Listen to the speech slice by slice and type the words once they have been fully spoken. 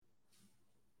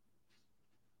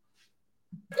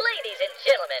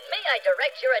gentlemen, may I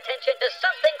direct your attention to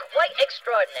something quite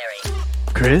extraordinary?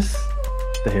 Chris,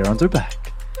 the Herons are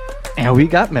back. And we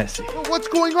got Messi. What's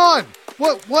going on?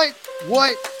 What?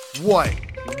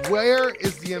 Where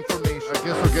is the information? I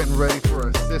guess we're getting ready for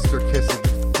a sister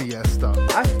kissing fiesta.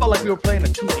 I felt like we were playing a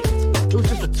 2-8. It was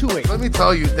just a 2-8. Let me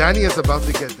tell you, Danny is about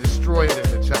to get destroyed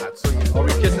in the chat. So Are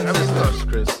we kissing sisters,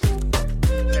 Chris?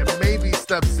 And maybe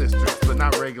stepsisters, but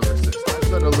not regular sisters.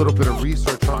 I've done a little bit of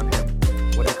research on him.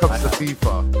 When it comes to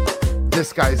FIFA,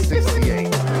 this guy's 68. We're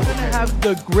gonna have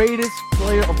the greatest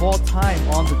player of all time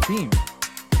on the team.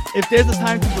 If there's a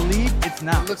time to believe, it's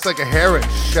now. It looks like a heron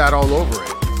shat all over it.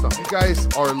 So you guys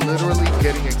are literally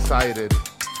getting excited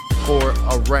for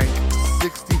a rank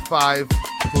 65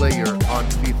 player on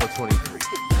FIFA 23.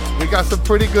 We got some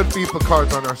pretty good FIFA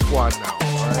cards on our squad now.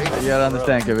 All right. You gotta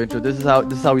understand, Kevin. This is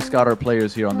how we scout our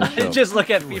players here on this show. Just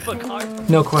look at FIFA cards.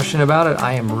 No question about it.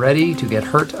 I am ready to get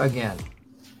hurt again.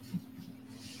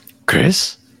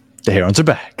 Chris, the Herons are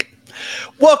back.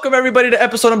 Welcome, everybody, to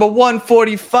episode number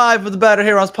 145 of the Battered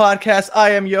Herons podcast. I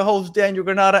am your host, Daniel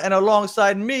Granada, and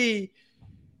alongside me,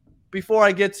 before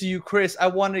I get to you, Chris, I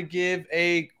want to give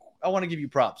you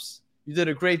props. You did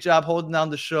a great job holding down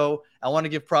the show. I want to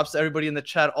give props to everybody in the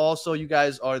chat. Also, you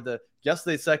guys are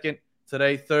yesterday second,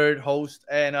 today third host,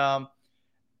 and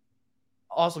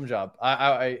awesome job.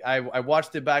 I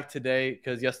watched it back today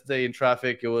because yesterday in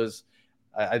traffic it was.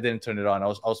 I didn't turn it on. I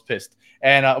was pissed.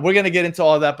 And we're going to get into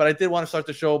all that. But I did want to start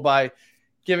the show by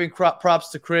giving props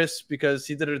to Chris because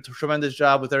he did a tremendous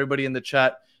job with everybody in the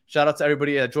chat. Shout out to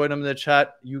everybody that joined him in the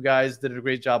chat. You guys did a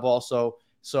great job also.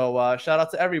 So shout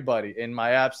out to everybody in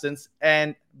my absence.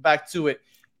 And back to it.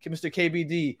 Mr.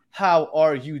 KBD, how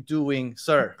are you doing,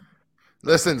 sir?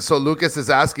 Listen, so Lucas is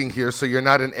asking here, so you're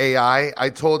not an AI? I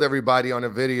told everybody on a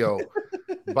video,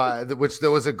 which there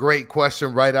was a great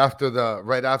question right after the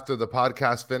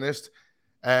podcast finished,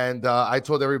 and I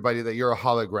told everybody that you're a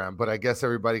hologram, but I guess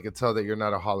everybody could tell that you're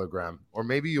not a hologram, or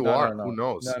maybe you are. No. Who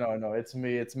knows? No. It's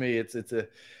me.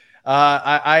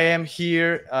 I am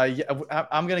here.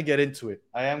 I'm gonna get into it.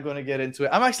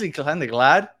 I'm actually kind of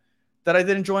glad that I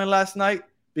didn't join last night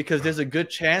because there's a good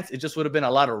chance it just would have been a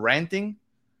lot of ranting.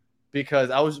 Because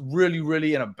I was really,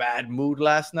 really in a bad mood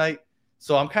last night.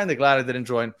 So I'm kind of glad I didn't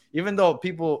join. Even though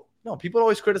people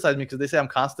always criticize me because they say I'm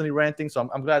constantly ranting. So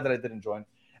I'm glad that I didn't join.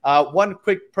 One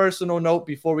quick personal note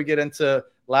before we get into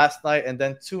last night and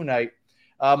then tonight.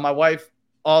 My wife,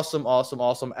 awesome.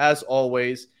 As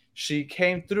always, she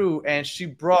came through and she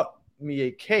brought me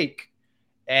a cake.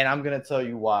 And I'm going to tell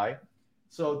you why.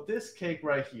 So this cake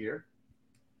right here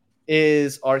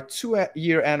is our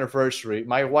 2-year anniversary.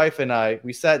 My wife and I,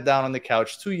 we sat down on the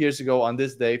couch 2 years ago on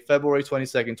this day, February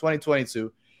 22nd,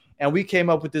 2022, and we came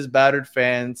up with this Battered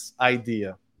Fans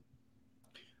idea.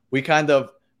 We kind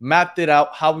of mapped it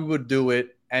out how we would do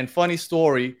it, and funny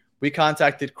story, we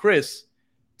contacted Chris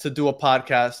to do a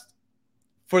podcast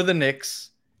for the Knicks.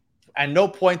 At no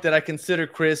point did I consider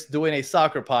Chris doing a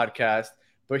soccer podcast,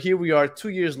 but here we are 2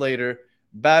 years later.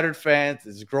 Battered Fans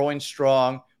is growing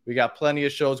strong. We got plenty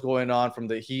of shows going on from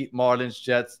the Heat, Marlins,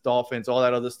 Jets, Dolphins, all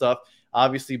that other stuff.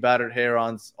 Obviously, Battered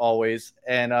Herons always.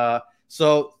 And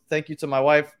so thank you to my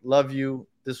wife. Love you.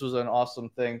 This was an awesome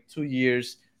thing. 2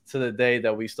 years to the day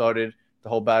that we started the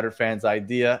whole Battered Fans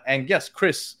idea. And yes,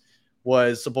 Chris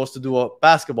was supposed to do a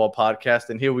basketball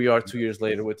podcast. And here we are 2 years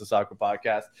later with the soccer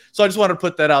podcast. So I just want to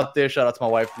put that out there. Shout out to my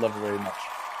wife. Love her very much.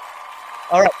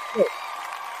 All right.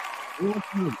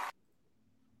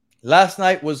 Last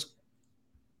night was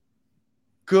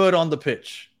good on the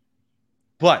pitch.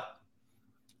 But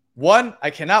one,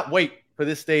 I cannot wait for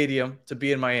this stadium to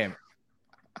be in Miami.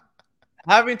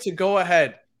 Having to go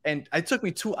ahead, and it took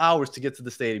me 2 hours to get to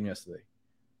the stadium yesterday.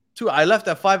 I left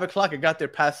at 5 o'clock. I got there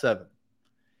past 7.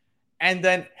 And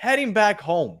then heading back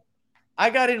home, I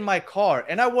got in my car,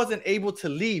 and I wasn't able to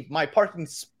leave my parking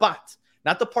spot.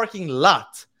 Not the parking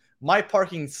lot. My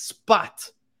parking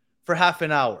spot for half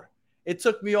an hour. It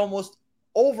took me almost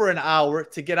over an hour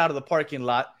to get out of the parking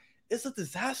lot. It's a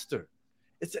disaster.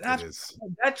 It's an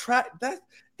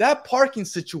that parking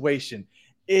situation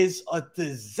is a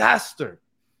disaster.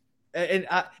 And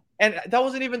that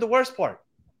wasn't even the worst part.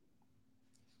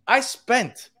 I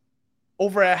spent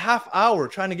over a half hour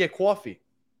trying to get coffee.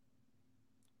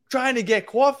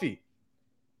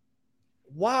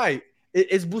 Why?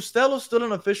 Is Bustelo still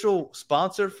an official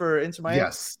sponsor for Inter Miami?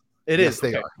 Yes. It is.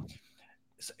 They are.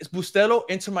 Bustelo,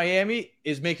 Inter Miami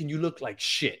is making you look like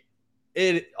shit.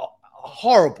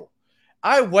 Horrible.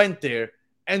 I went there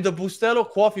and the Bustelo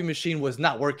coffee machine was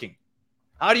not working.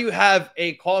 How do you have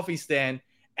a coffee stand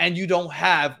and you don't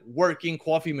have working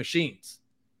coffee machines?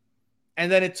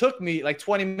 And then it took me like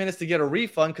 20 minutes to get a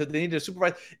refund because they needed a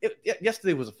supervisor.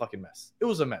 Yesterday was a fucking mess. It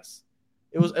was a mess.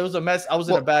 It was a mess. I was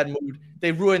in a bad mood.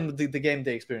 They ruined the game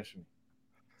day experience for me.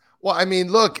 Well, I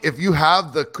mean, look, if you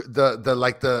have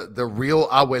the real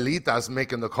abuelitas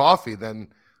making the coffee, then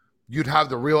you'd have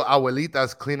the real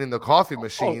abuelitas cleaning the coffee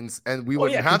machines, and we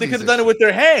wouldn't have. They could have done it with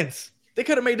their hands. They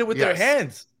could have made it with their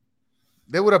hands.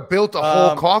 They would have built a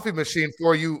whole coffee machine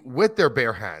for you with their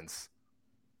bare hands.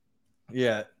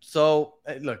 Yeah. So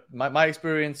look, my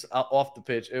experience off the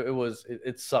pitch,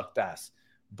 it sucked ass.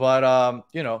 But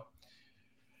you know,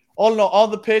 all in all, on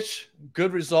the pitch,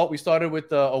 good result. We started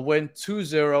with a win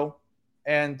 2-0.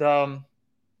 And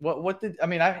what did I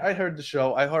mean? I heard the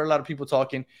show. I heard a lot of people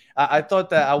talking. I thought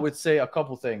that I would say a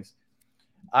couple things.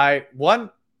 One,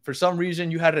 for some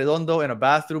reason, you had Redondo in a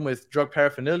bathroom with drug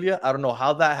paraphernalia. I don't know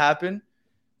how that happened.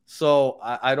 So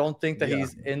I don't think that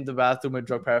he's in the bathroom with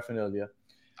drug paraphernalia.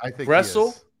 I think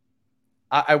Gressel,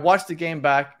 I watched the game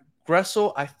back.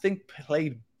 Gressel, I think,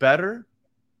 played better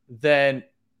than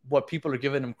what people are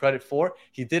giving him credit for.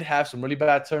 He did have some really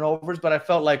bad turnovers, but I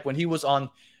felt like when he was on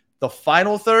the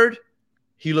final third,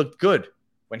 he looked good.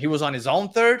 When he was on his own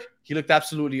third, he looked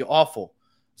absolutely awful.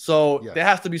 So there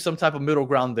has to be some type of middle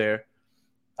ground there.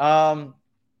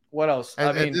 What else?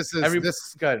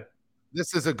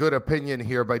 This is a good opinion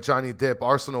here by Johnny Depp.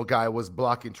 Arsenal guy was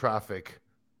blocking traffic.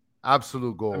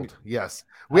 Absolute gold. Yes.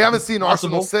 We haven't seen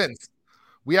Arsenal since.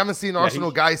 We haven't seen Arsenal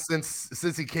guy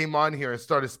since he came on here and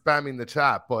started spamming the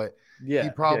chat, but he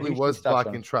probably was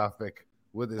blocking traffic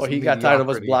with his. Well, he got tired of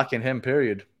us blocking him,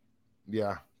 period.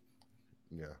 Yeah.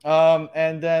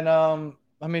 And then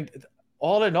I mean,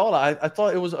 all in all, I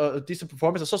thought it was a decent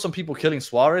performance. I saw some people killing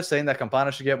Suarez, saying that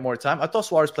Campana should get more time. I thought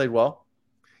Suarez played well.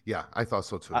 Yeah, I thought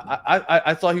so too.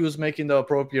 I thought he was making the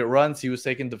appropriate runs. He was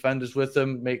taking defenders with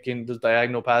him, making those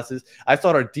diagonal passes. I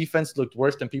thought our defense looked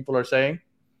worse than people are saying.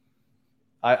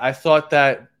 I thought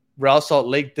that Real Salt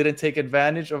Lake didn't take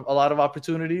advantage of a lot of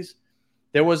opportunities.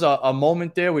 There was a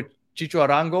moment there where Chicho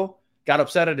Arango got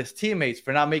upset at his teammates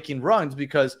for not making runs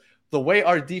because the way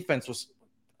our defense was,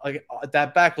 like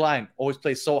that back line always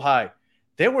plays so high.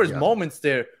 There was moments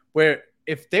there where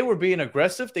if they were being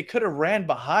aggressive, they could have ran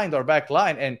behind our back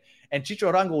line. And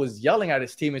Chicho Arango was yelling at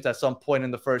his teammates at some point in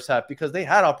the first half because they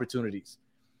had opportunities.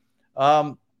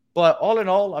 But all in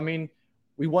all, I mean,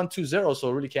 we won 2-0, so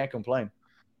really can't complain.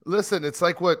 Listen, it's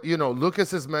like what,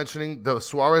 Lucas is mentioning, the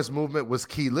Suarez movement was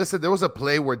key. Listen, there was a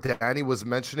play where Danny was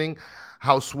mentioning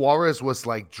how Suarez was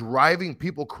like driving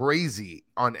people crazy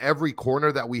on every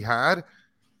corner that we had.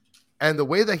 And the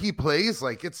way that he plays,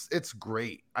 like it's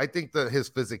great. I think that his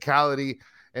physicality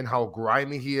and how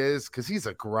grimy he is, because he's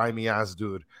a grimy ass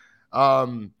dude.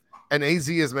 And AZ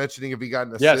is mentioning if he got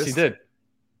an assist. Yes, he did.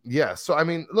 Yeah. So, I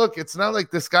mean, look, it's not like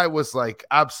this guy was like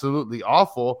absolutely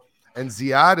awful. And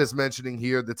Ziad is mentioning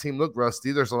here the team looked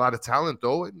rusty. There's a lot of talent,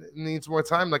 though. It needs more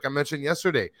time. Like I mentioned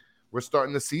yesterday, we're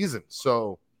starting the season.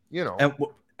 So,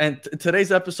 And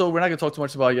today's episode, we're not going to talk too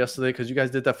much about yesterday because you guys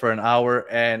did that for an hour,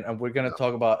 and we're going to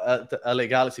talk about the LA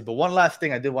Galaxy. But one last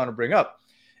thing I did want to bring up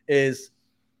is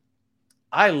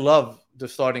I love the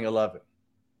starting 11.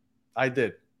 I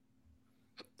did.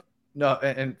 No,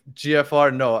 and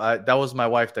GFR, no, that was my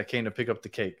wife that came to pick up the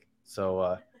cake.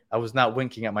 So I was not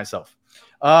winking at myself.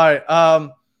 All right.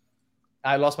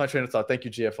 I lost my train of thought. Thank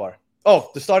you, GFR.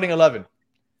 Oh, the starting 11.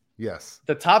 Yes.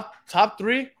 The top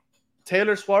three,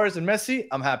 Taylor, Suarez, and Messi,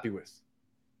 I'm happy with.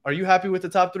 Are you happy with the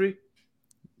top three?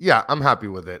 Yeah, I'm happy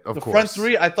with it, of course. The front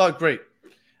three, I thought great.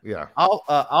 Yeah.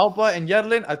 Alba and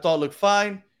Yedlin, I thought looked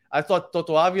fine. I thought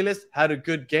Toto Aviles had a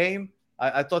good game.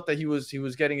 I thought that he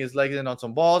was getting his legs in on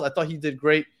some balls. I thought he did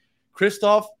great.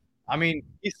 Christoph, I mean,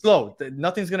 he's slow.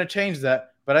 Nothing's going to change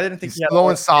that. But I didn't think he's slow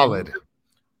and solid.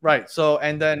 Right. So,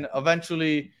 and then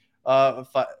eventually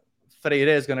Freire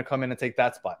is going to come in and take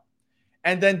that spot.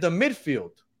 And then the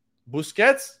midfield,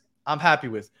 Busquets, I'm happy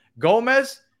with.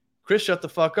 Gomez, Chris, shut the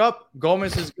fuck up.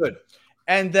 Gomez is good.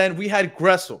 And then we had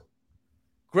Gressel.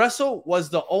 Gressel was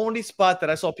the only spot that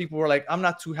I saw people were like, I'm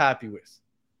not too happy with.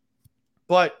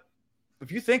 But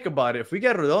if you think about it, if we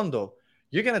get Redondo,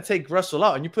 you're going to take Gressel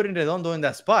out and you put in Redondo in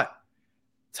that spot.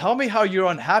 Tell me how you're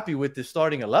unhappy with this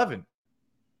starting 11.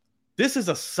 This is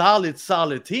a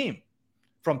solid team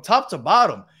from top to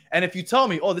bottom. And if you tell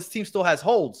me, oh, this team still has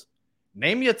holes,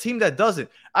 name me a team that doesn't.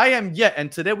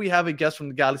 And today we have a guest from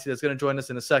the Galaxy that's going to join us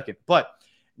in a second. But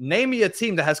name me a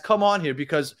team that has come on here,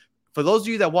 because for those of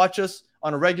you that watch us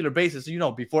on a regular basis,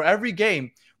 before every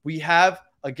game, we have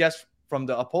a guest from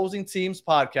the opposing team's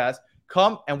podcast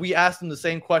come and we ask them the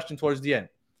same question towards the end.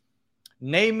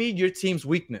 Name me your team's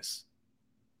weakness.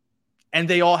 And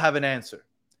they all have an answer.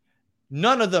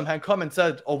 None of them had come and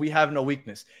said, oh, we have no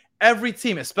weakness. Every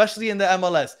team, especially in the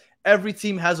MLS, every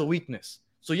team has a weakness.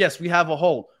 So, yes, we have a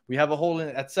hole. We have a hole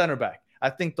at center back. I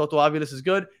think Toto Aviles is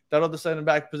good. That other center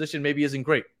back position maybe isn't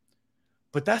great.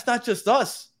 But that's not just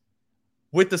us.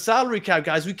 With the salary cap,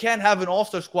 guys, we can't have an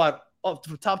all-star squad up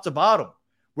from top to bottom.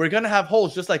 We're going to have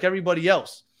holes just like everybody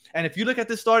else. And if you look at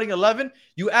this starting 11,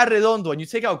 you add Redondo and you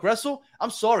take out Gressel, I'm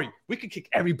sorry. We could kick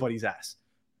everybody's ass.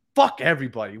 Fuck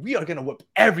everybody. We are going to whip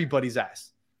everybody's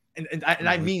ass. And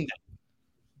I mean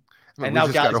that. And now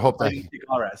just got to hope that kick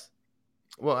our ass.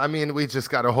 Well, I mean, we just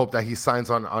got to hope that he signs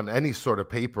on any sort of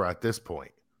paper at this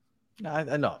point.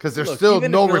 I know. Because there's still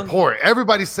no report.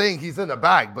 Everybody's saying he's in the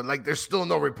bag, but like there's still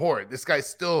no report. This guy's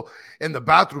still in the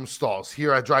bathroom stalls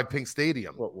here at Drive Pink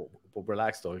Stadium. Well,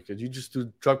 relax, though, because you just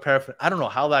do drug paraphernalia. I don't know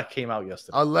how that came out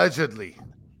yesterday. Allegedly.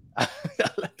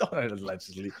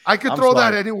 Allegedly. I could throw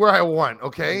that anywhere I want,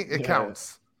 okay? It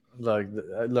counts.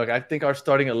 Look, I think our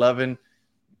starting 11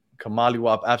 can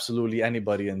mollywop absolutely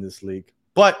anybody in this league.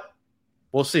 But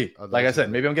we'll see. Like I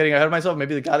said, maybe I'm getting ahead of myself.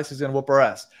 Maybe the Galaxy's going to whoop our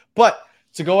ass. But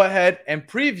to go ahead and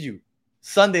preview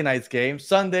Sunday night's game,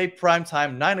 Sunday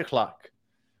primetime, 9 o'clock,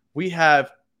 we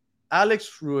have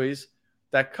Alex Ruiz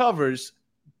that covers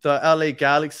the LA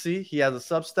Galaxy. He has a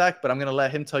Substack, but I'm going to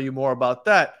let him tell you more about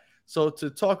that. So to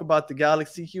talk about the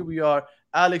Galaxy, here we are.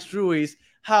 Alex Ruiz,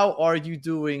 how are you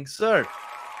doing, sir?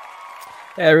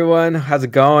 Hey, everyone. How's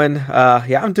it going?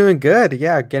 I'm doing good.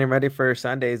 Yeah, getting ready for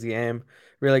Sunday's game.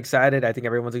 Really excited. I think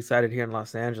everyone's excited here in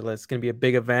Los Angeles. It's going to be a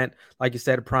big event. Like you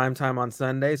said, prime time on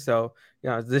Sunday. So,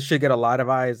 this should get a lot of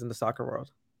eyes in the soccer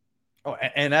world. Oh,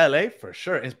 and LA, for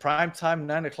sure. It's prime time,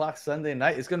 9 o'clock Sunday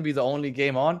night. It's going to be the only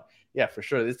game on. Yeah, for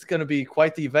sure. It's going to be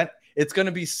quite the event. It's going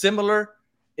to be similar,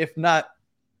 if not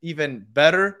even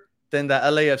better than the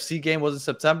LAFC game was in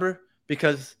September,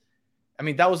 because, I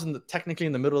mean, that was technically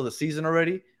in the middle of the season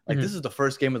already. Like, This is the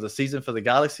first game of the season for the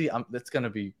Galaxy. It's going to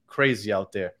be crazy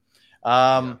out there.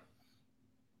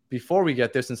 Before we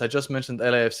get there, since I just mentioned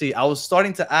LAFC, I was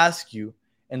starting to ask you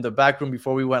in the back room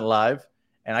before we went live,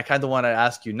 and I kind of want to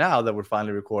ask you now that we're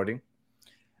finally recording.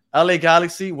 LA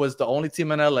Galaxy was the only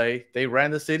team in LA. They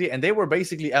ran the city, and they were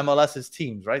basically MLS's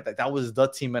teams, right? That was the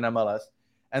team in MLS.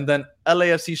 And then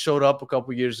LAFC showed up a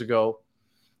couple years ago.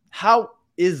 How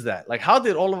is that? Like, how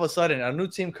did all of a sudden a new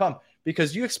team come?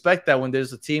 Because you expect that when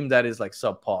there's a team that is like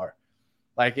subpar.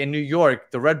 Like in New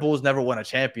York, the Red Bulls never won a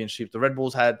championship. The Red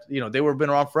Bulls had, they were been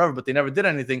around forever, but they never did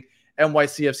anything.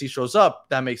 NYCFC shows up.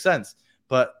 That makes sense.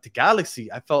 But the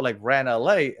Galaxy, I felt like ran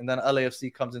LA, and then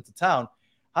LAFC comes into town.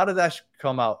 How did that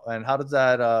come out, and how did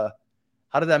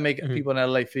that make people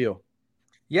in LA feel?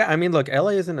 Yeah, I mean, look, LA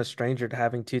isn't a stranger to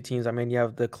having two teams. I mean, you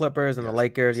have the Clippers and the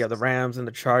Lakers, you have the Rams and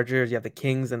the Chargers, you have the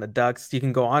Kings and the Ducks. You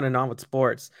can go on and on with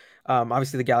sports.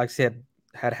 Obviously, the Galaxy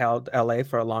had held LA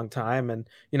for a long time, and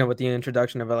with the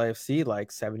introduction of LAFC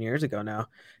like 7 years ago now,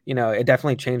 it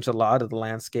definitely changed a lot of the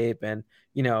landscape. And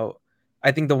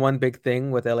I think the one big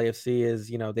thing with LAFC is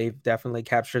they've definitely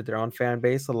captured their own fan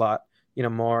base a lot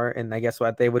more, and I guess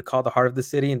what they would call the heart of the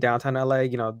city in downtown LA.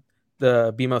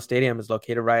 The BMO Stadium is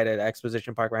located right at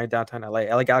Exposition Park, right in downtown LA.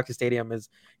 LA Galaxy Stadium is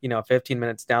 15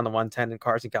 minutes down the 110 in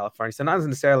Carson, California, so not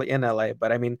necessarily in LA,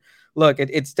 but I mean, look,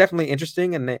 it's definitely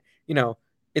interesting, and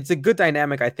it's a good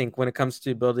dynamic, I think, when it comes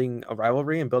to building a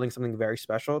rivalry and building something very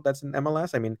special that's in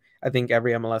MLS. I mean, I think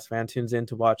every MLS fan tunes in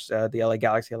to watch the LA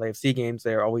Galaxy LAFC games.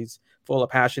 They're always full of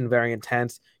passion, very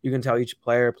intense. You can tell each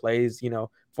player plays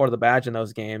for the badge in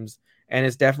those games. And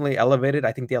it's definitely elevated,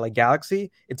 I think, the LA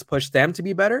Galaxy. It's pushed them to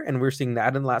be better, and we're seeing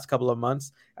that in the last couple of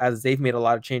months as they've made a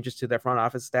lot of changes to their front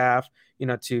office staff,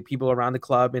 to people around the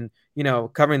club, and,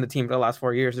 covering the team for the last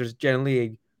 4 years. There's generally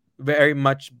a very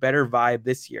much better vibe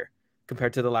this year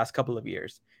compared to the last couple of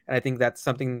years. And I think that's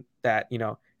something that,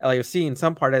 LAFC in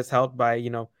some part has helped by,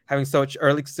 having such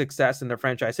early success in their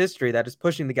franchise history that is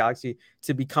pushing the Galaxy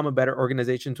to become a better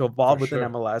organization, to evolve within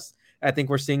MLS. I think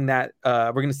we're seeing that.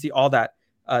 We're going to see all that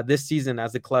this season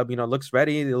as the club, looks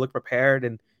ready, they look prepared,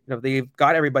 and they've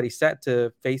got everybody set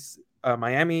to face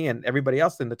Miami and everybody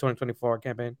else in the 2024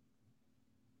 campaign.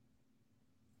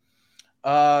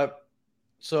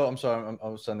 So I'm sorry, I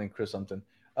was sending Chris something.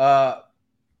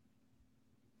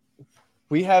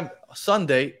 We have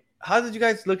Sunday. How did you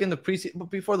guys look in the preseason?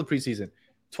 Before the preseason,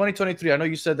 2023. I know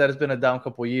you said that it's been a down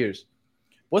couple of years.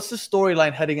 What's the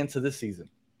storyline heading into this season?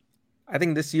 I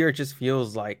think this year it just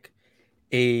feels like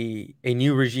a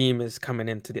new regime is coming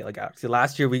into the LA Galaxy.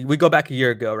 Last year, we go back a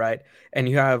year ago, right? And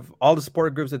you have all the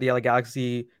support groups of the LA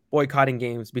Galaxy boycotting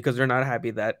games because they're not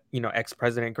happy that,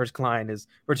 ex-president Chris Klein is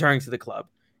returning to the club.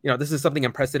 This is something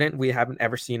unprecedented we haven't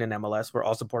ever seen in MLS, where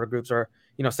all supporter groups are,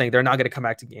 saying they're not going to come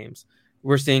back to games.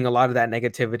 we're seeing a lot of that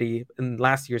negativity in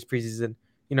last year's preseason,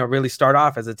 really start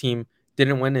off as a team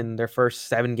didn't win in their first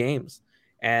 7 games.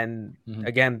 And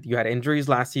again, you had injuries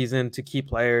last season to key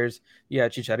players. You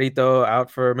had Chicharito out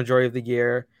for a majority of the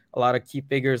year. A lot of key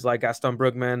figures like Gaston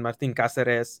Brugman, Martin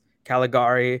Cáceres,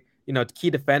 Caligari, key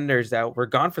defenders that were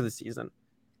gone for the season.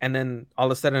 And then all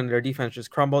of a sudden their defense just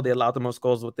crumbled. They allowed the most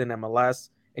goals within MLS.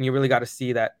 And you really got to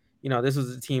see that, this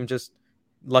was a team just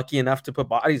lucky enough to put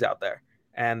bodies out there.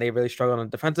 And they really struggled on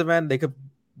the defensive end.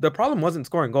 The problem wasn't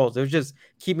scoring goals. It was just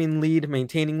keeping lead,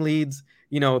 maintaining leads,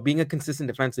 being a consistent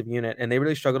defensive unit. And they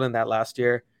really struggled in that last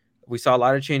year. We saw a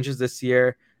lot of changes this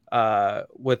year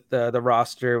with the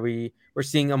roster. We're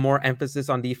seeing a more emphasis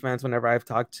on defense. Whenever I've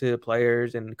talked to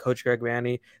players and Coach Greg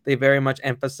Vanney, they very much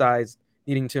emphasized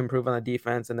needing to improve on the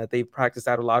defense and that they've practiced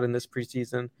that a lot in this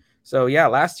preseason. So yeah,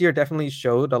 last year definitely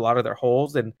showed a lot of their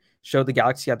holes and showed the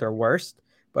Galaxy at their worst.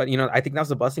 But, I think that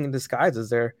was a blessing in disguise as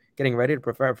they're getting ready to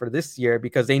prepare for this year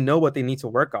because they know what they need to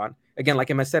work on. Again, like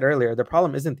I said earlier, the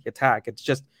problem isn't the attack. It's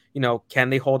just, can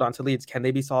they hold on to leads? Can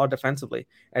they be solid defensively?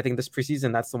 I think this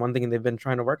preseason, that's the one thing they've been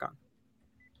trying to work on.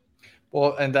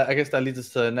 Well, and I guess that leads us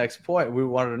to the next point. We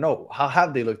wanted to know, how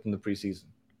have they looked in the preseason?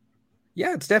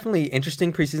 Yeah, it's definitely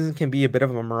interesting. Preseason can be a bit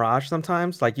of a mirage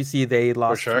sometimes. Like you see, they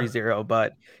lost 3-0,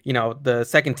 but the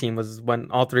second team was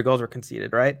when all 3 goals were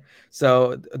conceded, right?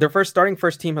 So their first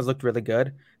team has looked really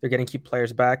good. They're getting key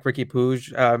players back. Riqui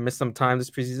Puig missed some time this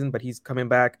preseason, but he's coming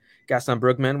back. Gaston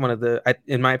Brugman,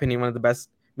 in my opinion, one of the best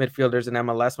midfielders in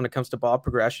MLS when it comes to ball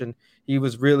progression. He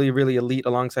was really, really elite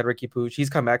alongside Riqui Puig. He's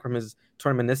come back from his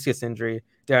torn meniscus injury.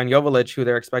 Dejan Joveljic, who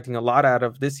they're expecting a lot out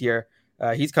of this year,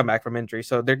 he's come back from injury.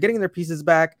 So they're getting their pieces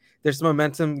back. There's some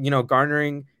momentum,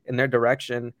 garnering in their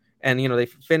direction. And, they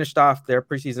finished off their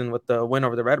preseason with the win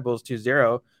over the Red Bulls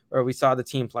 2-0, where we saw the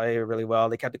team play really well.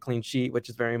 They kept a clean sheet, which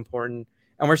is very important.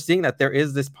 And we're seeing that there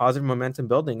is this positive momentum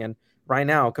building. And right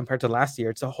now, compared to last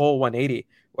year, it's a whole 180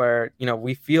 where,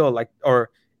 we feel like, or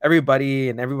everybody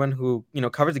and everyone who,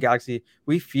 covers the Galaxy,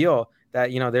 we feel that,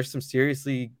 there's some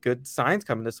seriously good signs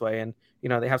coming this way. And,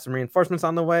 they have some reinforcements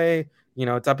on the way.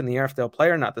 It's up in the air if they'll play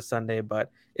or not this Sunday, but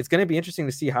it's going to be interesting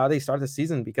to see how they start the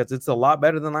season because it's a lot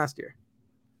better than last year.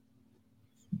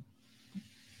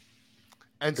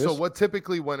 And so what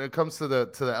typically, when it comes to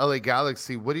the LA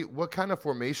Galaxy, what kind of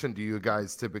formation do you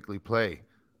guys typically play?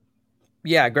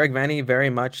 Yeah, Greg Vanney,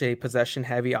 very much a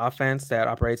possession-heavy offense that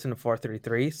operates in a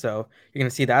 4-3-3. So you're going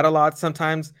to see that a lot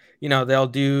sometimes. They'll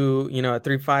do, a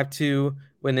 3-5-2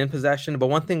 when in possession. But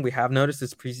one thing we have noticed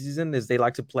this preseason is they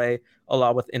like to play a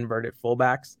lot with inverted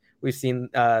fullbacks. We've seen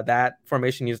that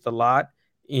formation used a lot,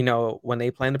 when they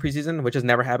play in the preseason, which has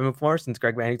never happened before since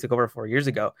Greg Vanney took over 4 years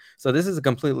ago. So this is a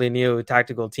completely new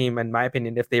tactical team, in my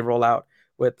opinion, if they roll out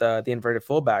with the inverted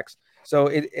fullbacks. So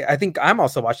I think I'm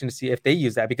also watching to see if they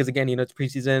use that because, again, it's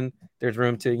preseason. There's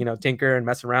room to, tinker and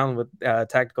mess around with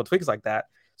tactical tweaks like that.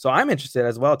 So I'm interested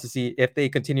as well to see if they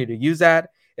continue to use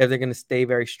that, if they're going to stay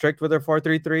very strict with their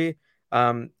 4-3-3.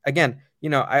 Again,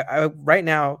 I right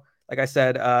now, like I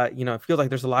said, it feels like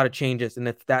there's a lot of changes. And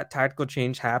if that tactical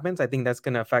change happens, I think that's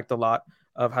going to affect a lot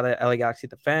of how the LA Galaxy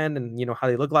defend and, how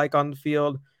they look like on the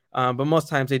field. But most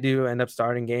times they do end up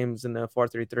starting games in the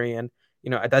 4-3-3. And,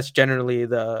 that's generally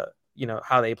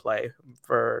how they play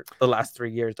for the last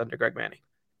 3 years under Greg Vanney.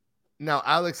 Now,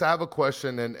 Alex, I have a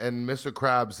question, and Mr.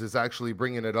 Krabs is actually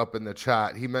bringing it up in the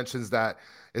chat. He mentions that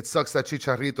it sucks that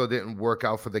Chicharito didn't work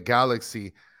out for the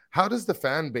Galaxy. How does the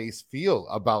fan base feel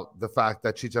about the fact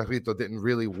that Chicharito didn't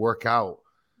really work out,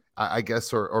 I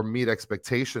guess, or meet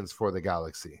expectations for the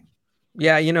Galaxy?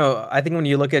 Yeah, I think when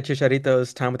you look at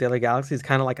Chicharito's time with the LA Galaxy, it's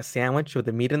kind of like a sandwich with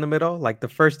the meat in the middle. Like the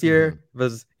first year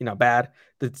was, bad.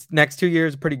 The next 2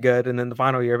 years, pretty good. And then the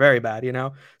final year, very bad,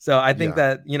 So I think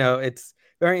that, it's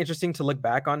very interesting to look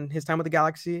back on his time with the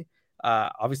Galaxy.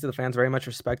 Obviously, the fans very much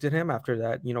respected him after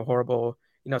that, horrible,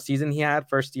 season he had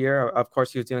first year. Of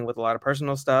course, he was dealing with a lot of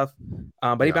personal stuff,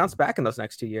 but he bounced back in those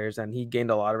next 2 years and he gained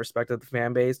a lot of respect of the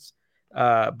fan base.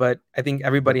 But I think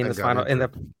everybody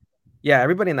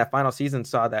everybody in that final season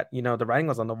saw that, the writing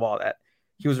was on the wall that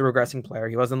he was a regressing player.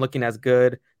 He wasn't looking as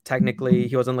good technically.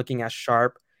 He wasn't looking as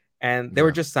sharp. And there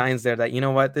were just signs there that,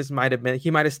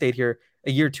 he might have stayed here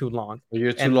a year too long.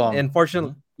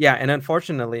 Unfortunately,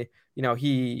 unfortunately,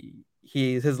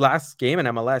 his last game in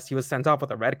MLS, he was sent off with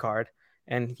a red card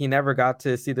and he never got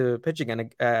to see the pitch again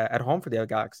at home for the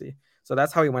Galaxy. So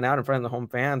that's how he went out in front of the home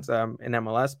fans in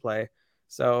MLS play.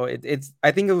 So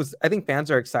I think fans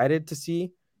are excited to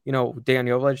see, Dejan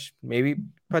Joveljic maybe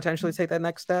potentially take that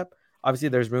next step. Obviously,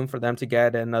 there's room for them to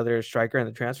get another striker in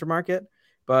the transfer market.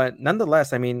 But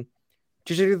nonetheless, I mean,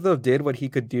 Chicharito did what he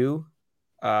could do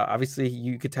Obviously,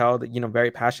 you could tell that,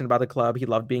 very passionate about the club. He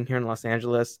loved being here in Los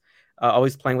Angeles,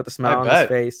 always playing with a smile on his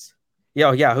face.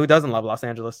 Yeah, who doesn't love Los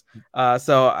Angeles?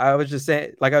 So I was just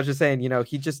saying,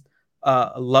 he just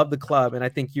loved the club, and I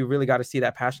think you really got to see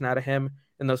that passion out of him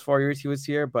in those 4 years he was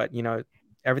here. But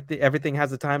everything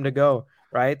has a time to go,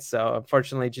 right? So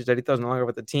unfortunately, Chicharito is no longer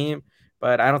with the team,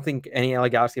 but I don't think any LA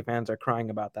Galaxy fans are crying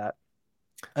about that.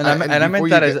 And I meant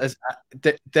that as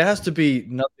there has to be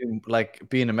nothing like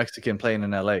being a Mexican playing in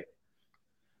LA. Like,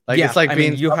 yeah, it's like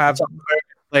being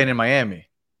playing in Miami.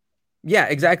 Yeah,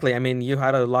 exactly. I mean, you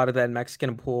had a lot of that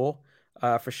Mexican pool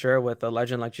for sure with a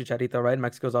legend like Chicharito, right?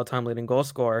 Mexico's all-time leading goal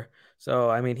scorer. So,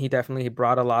 I mean, he definitely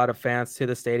brought a lot of fans to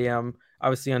the stadium.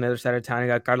 Obviously, on the other side of town, you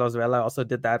got Carlos Vela, also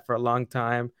did that for a long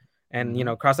time. And,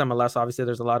 across MLS, obviously,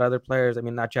 there's a lot of other players. I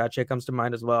mean, Nacho Ache comes to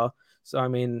mind as well. So, I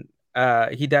mean,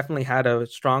 he definitely had a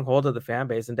strong hold of the fan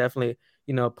base and definitely,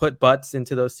 put butts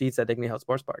into those seats at Dignity Health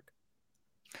Sports Park.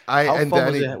 How fun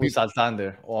was it with Zlatan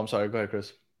there? Oh, I'm sorry. Go ahead,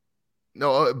 Chris.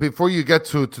 No, before you get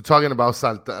to talking about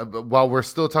Zlatan, while we're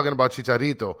still talking about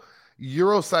Chicharito,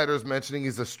 Eurosider's mentioning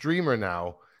he's a streamer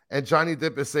now, and Johnny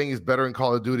Depp is saying he's better in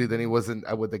Call of Duty than he was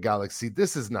with the Galaxy.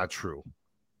 This is not true.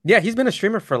 Yeah, he's been a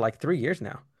streamer for like 3 years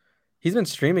now. He's been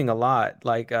streaming a lot.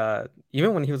 Like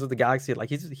even when he was with the Galaxy, like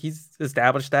he's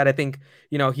established that. I think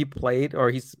he played, or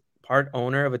he's part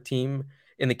owner of a team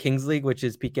in the Kings League, which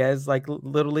is Piqué's like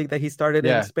little league that he started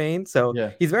in Spain. So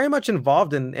he's very much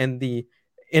involved in the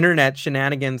internet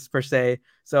shenanigans per se.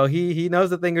 So he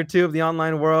knows a thing or two of the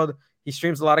online world. He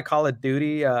streams a lot of Call of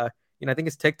Duty. I think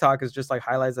his TikTok is just like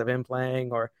highlights of him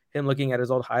playing or him looking at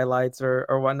his old highlights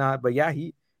or whatnot. But yeah,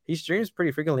 he streams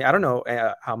pretty frequently. I don't know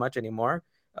how much anymore.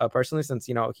 Personally, since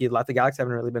he left the Galaxy, I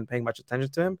haven't really been paying much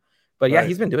attention to him. But yeah,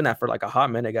 he's been doing that for like a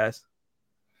hot minute, guys.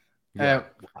 Yeah.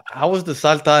 How was the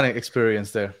Zlatan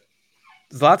experience there?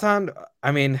 Zlatan,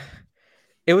 I mean,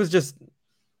 it was just,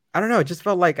 I don't know, it just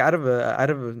felt like out of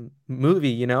a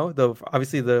movie,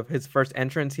 obviously his first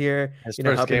entrance here, his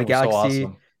first game the Galaxy. Was so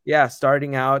awesome. Yeah,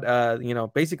 starting out,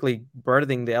 basically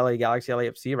birthing the LA Galaxy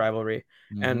LAFC rivalry,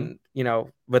 and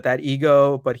with that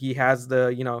ego, but he has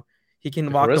he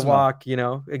can walk the walk,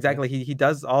 exactly. He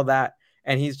does all that,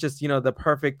 and he's just the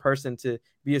perfect person to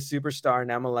be a superstar in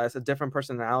MLS, a different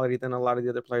personality than a lot of the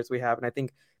other players we have, and I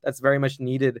think that's very much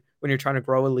needed when you're trying to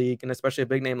grow a league, and especially a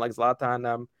big name like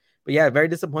Zlatan. But yeah, very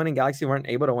disappointing. Galaxy weren't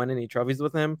able to win any trophies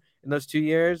with him in those 2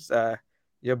 years.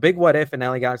 Big what if in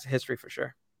LA Galaxy history for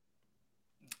sure.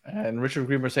 And Richard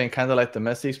Greenberg saying kind of like the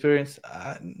Messi experience.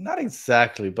 Not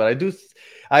exactly, but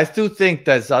I still think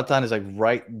that Zlatan is like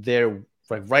right there,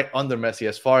 like right under Messi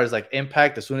as far as like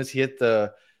impact. As soon as he hit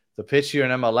the pitch here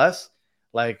in MLS,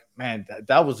 like, man,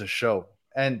 that was a show.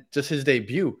 And just his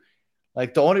debut.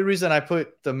 Like, the only reason I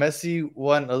put the Messi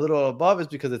one a little above is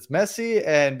because it's Messi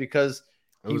and because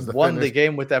he won the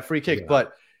game with that free kick. Yeah.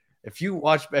 But if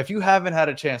you haven't had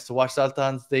a chance to watch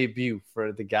Zlatan's debut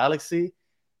for the Galaxy,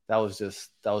 that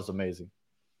was amazing.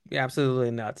 Yeah,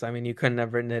 absolutely nuts. I mean, you couldn't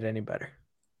have written it any better.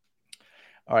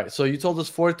 All right, so you told us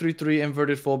 4-3-3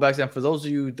 inverted fullbacks, and for those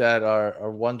of you that are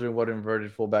wondering what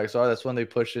inverted fullbacks are, that's when they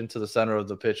push into the center of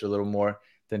the pitch a little more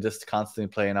than just constantly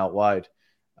playing out wide.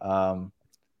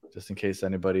 Just in case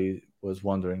anybody was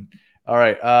wondering. All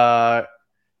right,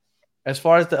 as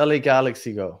far as the LA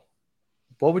Galaxy go,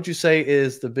 what would you say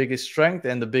is the biggest strength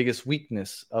and the biggest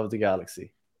weakness of the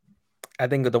Galaxy? I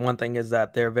think the one thing is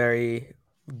that they're a very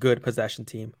good possession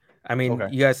team. I mean,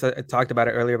 You guys talked about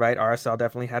it earlier, right? RSL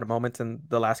definitely had moments in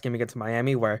the last game against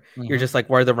Miami where you're just like,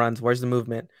 where are the runs? Where's the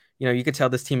movement? You could tell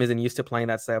this team isn't used to playing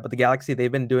that style. But the Galaxy,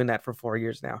 they've been doing that for 4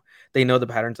 years now. They know the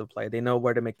patterns of play. They know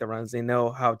where to make the runs. They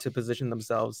know how to position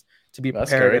themselves to be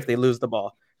prepared if they lose the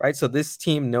ball, right? So this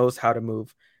team knows how to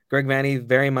move. Greg Vanney,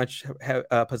 very much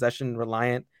possession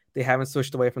reliant. They haven't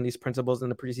switched away from these principles in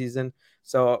the preseason.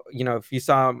 So, if you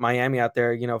saw Miami out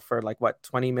there, for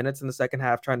 20 minutes in the second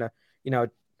half trying to,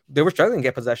 they were struggling to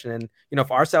get possession. And, if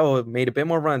RSL made a bit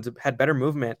more runs, had better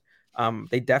movement,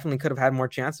 they definitely could have had more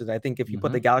chances. I think if you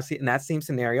put the Galaxy in that same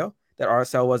scenario that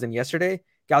RSL was in yesterday,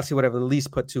 Galaxy would have at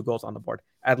least put 2 goals on the board,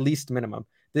 at least minimum.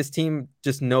 This team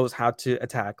just knows how to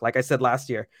attack. Like I said last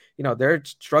year, their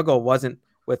struggle wasn't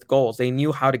with goals. They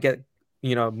knew how to get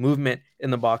movement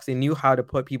in the box. They knew how to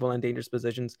put people in dangerous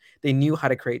positions. They knew how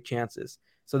to create chances.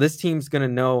 So this team's going to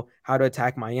know how to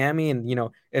attack Miami.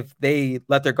 And, if they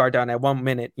let their guard down at 1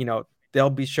 minute, they'll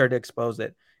be sure to expose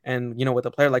it. And, with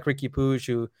a player like Riqui Puig,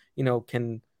 who,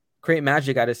 can create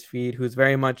magic at his feet, who's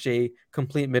very much a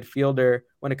complete midfielder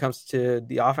when it comes to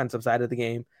the offensive side of the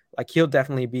game, like he'll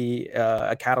definitely be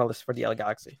a catalyst for the LA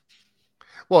Galaxy.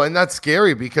 Well, and that's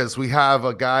scary because we have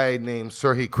a guy named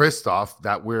Serhii Kristoff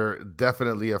that we're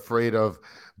definitely afraid of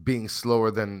being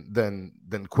slower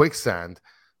than quicksand.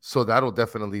 So that'll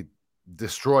definitely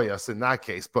destroy us in that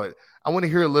case. But I want to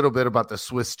hear a little bit about the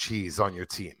Swiss cheese on your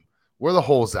team. Where the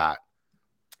holes at?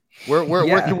 Where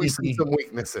can we see some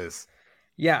weaknesses?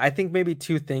 Yeah, I think maybe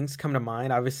two things come to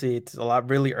mind. Obviously, it's a lot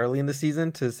really early in the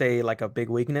season to say like a big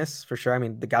weakness for sure. I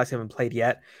mean, the Galaxy haven't played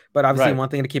yet, but obviously Right. one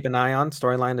thing to keep an eye on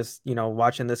storyline is,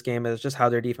 watching this game is just how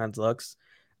their defense looks.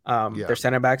 Their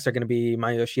center backs are going to be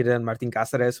Maya Yoshida and Martin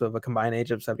Cáceres, who have a combined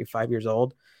age of 75 years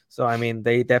old. So, I mean,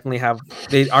 they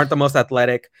aren't the most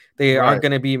athletic. They aren't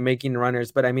going to be making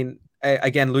runners, but I mean,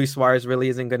 again, Luis Suarez really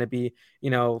isn't going to be,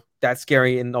 that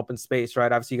scary in open space,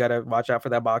 right? Obviously, you got to watch out for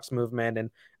that box movement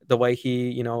and the way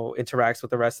he, interacts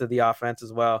with the rest of the offense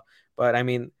as well. But I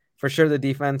mean, for sure, the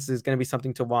defense is going to be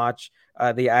something to watch.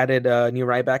 They added a new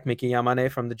right back, Miki Yamane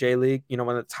from the J League, one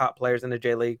of the top players in the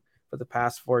J League for the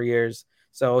past 4 years.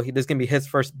 So this is going to be his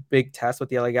first big test with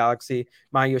the LA Galaxy.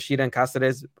 Maya Yoshida and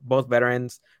Cáceres, both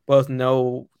veterans, both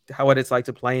know what it's like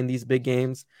to play in these big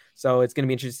games. So it's going to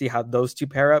be interesting to see how those two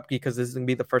pair up, because this is going to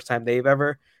be the first time they've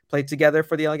ever played together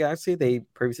for the LA Galaxy. They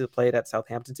previously played at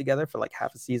Southampton together for like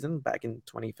half a season back in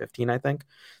 2015, I think.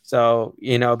 So,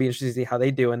 it'll be interesting to see how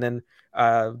they do. And then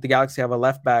the Galaxy have a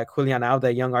left back, Julian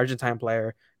Aude, young Argentine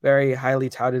player, very highly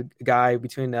touted guy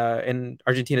in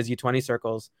Argentina's U20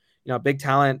 circles. Big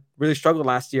talent, really struggled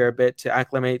last year a bit to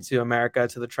acclimate to America,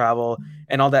 to the travel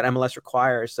and all that MLS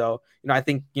requires. So, I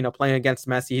think, playing against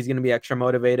Messi, he's going to be extra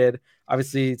motivated.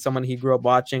 Obviously, someone he grew up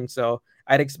watching. So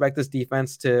I'd expect this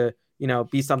defense to,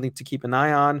 be something to keep an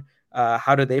eye on.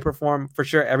 How do they perform? For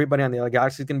sure, everybody on the LA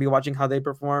Galaxy is going to be watching how they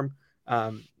perform.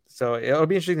 So it'll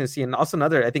be interesting to see. And also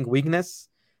another, I think, weakness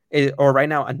or right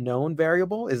now a known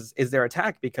variable is their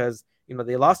attack, because,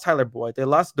 they lost Tyler Boyd, they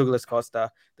lost Douglas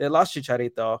Costa, they lost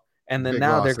Chicharito. And then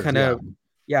now they're kind of,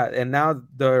 and now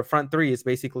the front three is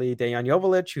basically Dejan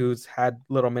Joveljic, who's had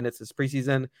little minutes this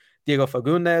preseason, Diego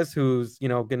Fagundes, who's,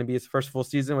 going to be his first full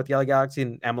season with the LA Galaxy,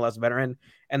 and MLS veteran.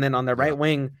 And then on the right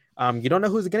wing, you don't know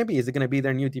who's it going to be. Is it going to be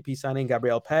their new DP signing,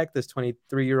 Gabriel Peck, this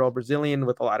 23-year-old Brazilian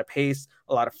with a lot of pace,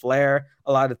 a lot of flair,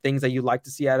 a lot of things that you like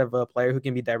to see out of a player who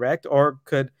can be direct? Or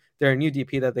could their new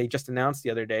DP that they just announced the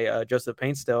other day, Joseph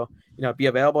Painstill, be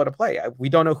available to play? We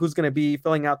don't know who's going to be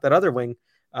filling out that other wing.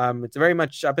 It's very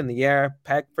much up in the air.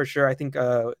 Peck, for sure, I think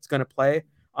it's going to play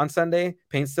on Sunday.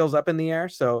 Painstill's up in the air.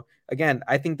 So, again,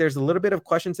 I think there's a little bit of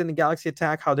questions in the Galaxy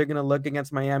attack, how they're going to look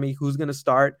against Miami, who's going to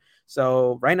start.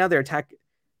 So, right now, their attack,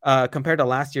 compared to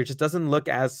last year, just doesn't look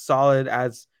as solid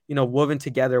as, woven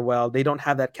together well. They don't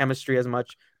have that chemistry as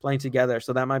much playing together.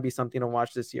 So, that might be something to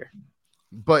watch this year.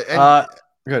 But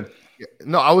good.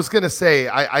 No, I was gonna say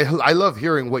I love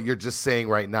hearing what you're just saying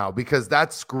right now, because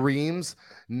that screams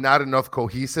not enough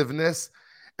cohesiveness,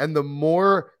 and the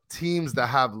more teams that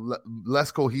have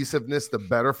less cohesiveness, the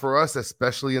better for us,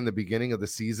 especially in the beginning of the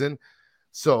season.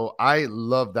 So I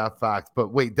love that fact. But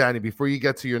wait, Danny, before you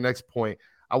get to your next point,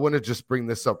 I want to just bring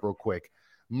this up real quick.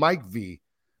 Mike V,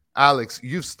 Alex,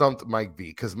 you've stumped Mike V,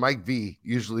 because Mike V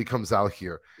usually comes out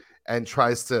here and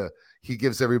he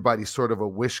gives everybody sort of a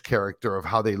Wish character of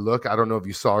how they look. I don't know if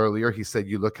you saw earlier, he said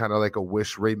you look kind of like a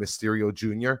Wish Rey Mysterio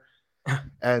Jr.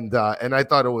 and I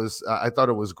thought it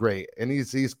was great. And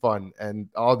he's fun. And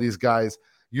all these guys,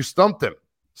 you stumped him.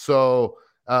 So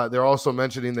they're also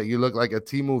mentioning that you look like a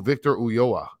Timu Victor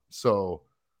Ulloa. So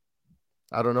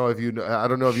I don't know if you know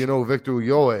who Victor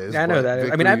Ulloa is. Yeah, I know that.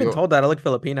 Victor I've been Ulloa, told that I look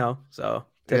Filipino. So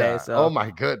today. yeah. So Oh my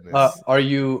goodness. Are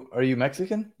you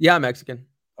Mexican? yeah, I'm Mexican.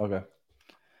 Okay.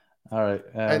 All right.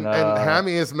 And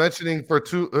Hammy is mentioning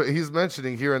he's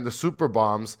mentioning here in the Super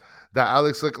Bombs that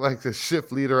Alex looked like the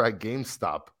shift leader at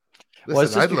GameStop. Listen, well,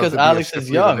 it's just I'd love because to be a Alex shift is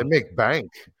leader. young. They make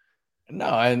bank. No,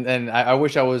 and I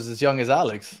wish I was as young as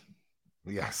Alex.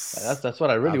 Yes. That's what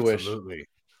I really wish. Absolutely.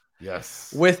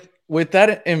 Yes. With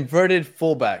that inverted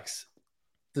fullbacks,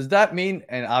 does that mean,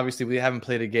 and obviously we haven't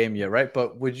played a game yet, right?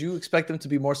 But would you expect them to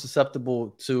be more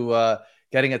susceptible to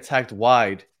getting attacked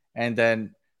wide, and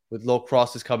then with low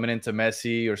crosses coming into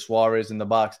Messi or Suarez in the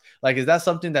box? Like, is that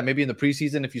something that maybe in the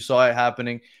preseason, if you saw it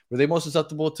happening, were they more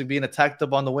susceptible to being attacked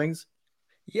up on the wings?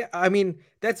 Yeah, I mean,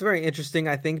 that's very interesting,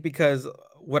 I think, because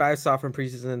what I saw from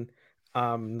preseason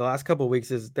the last couple of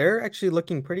weeks is they're actually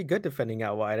looking pretty good defending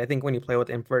out wide. I think when you play with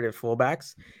inverted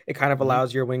fullbacks, it kind of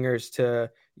allows your wingers to,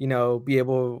 be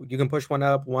able, you can push one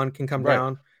up, one can come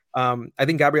down. I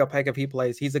think Gabriel Peck, if he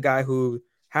plays, he's a guy who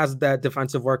has that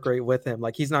defensive work rate with him.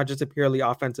 Like, he's not just a purely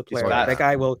offensive player. That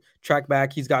guy will track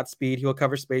back. He's got speed. He'll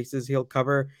cover spaces. He'll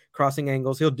cover crossing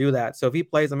angles. He'll do that. So if he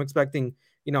plays, I'm expecting,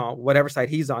 whatever side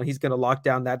he's on, he's going to lock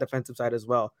down that defensive side as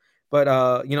well. But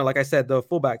like I said, the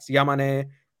fullbacks, Yamane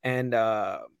and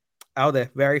Aude,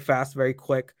 very fast, very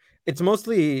quick. It's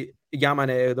mostly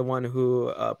Yamane, the one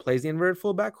who plays the inverted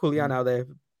fullback. Julian Aude,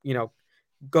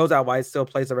 goes out wide, still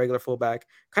plays a regular fullback.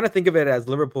 Kind of think of it as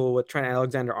Liverpool with Trent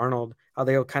Alexander-Arnold, how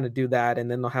they'll kind of do that,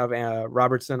 and then they'll have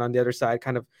Robertson on the other side,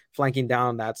 kind of flanking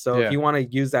down that. So if you want to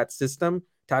use that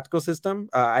tactical system,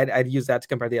 I'd use that to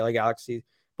compare the LA Galaxy.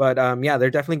 But they're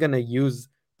definitely going to use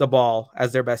the ball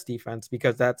as their best defense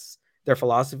because that's their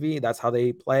philosophy. That's how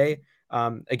they play.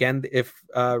 Again, if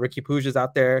Ricky Puig is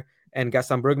out there and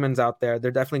Gaston Brugman's out there, they're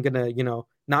definitely going to,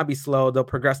 not be slow. They'll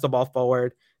progress the ball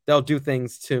forward. They'll do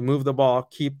things to move the ball,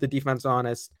 keep the defense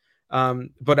honest.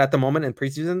 But at the moment in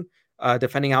preseason,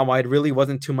 defending out wide really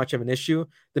wasn't too much of an issue.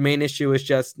 The main issue is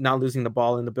just not losing the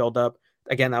ball in the build-up.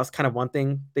 Again, that was kind of one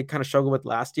thing they kind of struggled with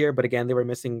last year. But again, they were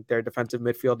missing their defensive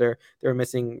midfielder. They were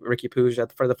missing Ricky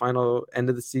Puig for the final end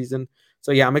of the season.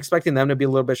 So, yeah, I'm expecting them to be a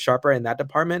little bit sharper in that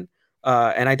department.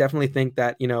 And I definitely think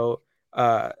that,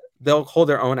 they'll hold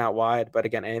their own out wide. But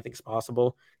again, anything's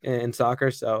possible in soccer.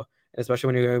 So, especially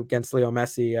when you're against Leo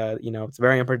Messi, it's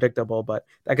very unpredictable. But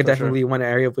that could definitely be one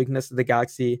area of weakness that the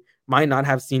Galaxy might not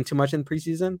have seen too much in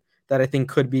preseason that I think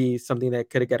could be something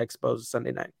that could get exposed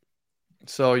Sunday night.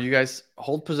 So you guys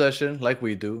hold possession like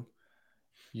we do.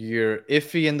 You're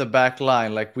iffy in the back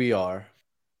line like we are.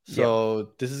 So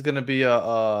This is going to be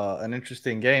an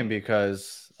interesting game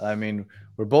because,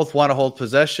 we both want to hold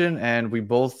possession and we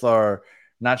both are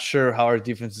not sure how our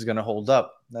defense is going to hold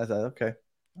up. That's okay.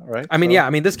 All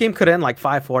right. This game could end like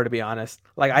 5-4, to be honest.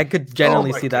 Like, I could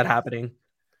generally see that happening.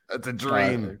 That's a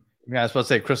dream. I was supposed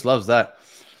to say Chris loves that.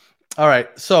 All right.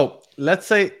 So let's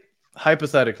say,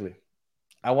 hypothetically,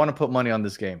 I want to put money on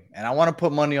this game, and I want to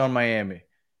put money on Miami.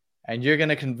 And you're going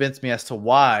to convince me as to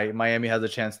why Miami has a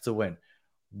chance to win.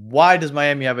 Why does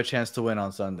Miami have a chance to win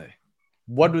on Sunday?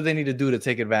 What do they need to do to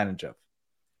take advantage of?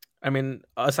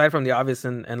 Aside from the obvious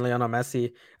and Lionel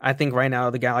Messi, I think right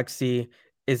now the Galaxy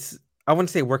is, I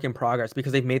wouldn't say work in progress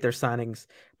because they've made their signings,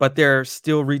 but they're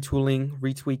still retooling,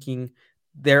 retweaking.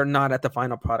 They're not at the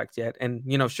final product yet. And,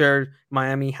 sure,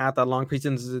 Miami had that long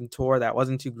preseason tour that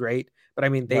wasn't too great, but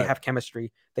they have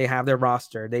chemistry. They have their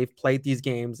roster. They've played these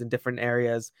games in different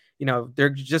areas.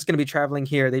 They're just going to be traveling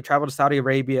here. They travel to Saudi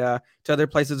Arabia, to other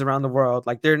places around the world.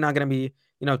 Like, they're not going to be,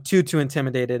 too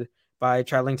intimidated by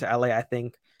traveling to LA, I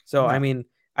think. So,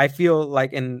 I feel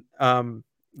like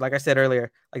like I said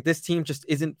earlier, like this team just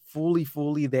isn't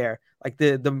fully there. Like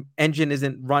the engine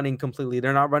isn't running completely.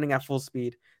 They're not running at full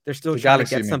speed. They're still trying to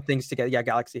get some things together. Yeah,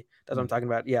 Galaxy. That's what I'm talking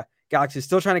about. Yeah, Galaxy is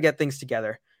still trying to get things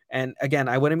together. And again,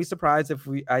 I wouldn't be surprised if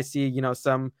I see,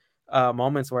 some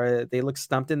moments where they look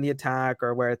stumped in the attack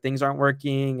or where things aren't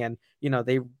working and,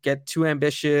 they get too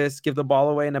ambitious, give the ball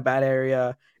away in a bad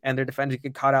area, and their defenders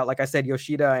get caught out. Like I said,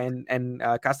 Yoshida and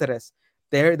Cáceres,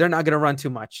 they're not going to run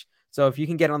too much. So if you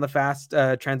can get on the fast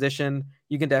transition,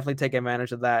 you can definitely take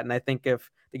advantage of that. And I think if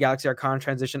the Galaxy are con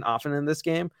transition often in this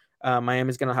game,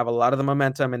 Miami's going to have a lot of the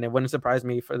momentum, and it wouldn't surprise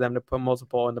me for them to put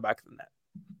multiple in the back of the net.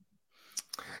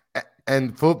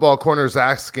 And Football Corner's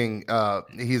asking,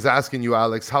 he's asking you,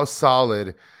 Alex, how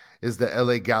solid is the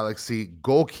LA Galaxy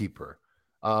goalkeeper?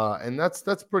 And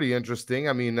that's pretty interesting.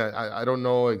 I don't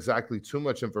know exactly too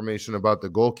much information about the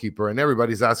goalkeeper, and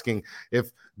everybody's asking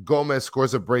if Gomez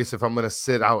scores a brace, if I'm going to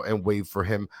sit out and wave for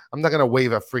him. I'm not going to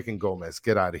wave at freaking Gomez.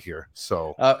 Get out of here.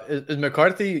 So is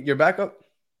McCarthy your backup?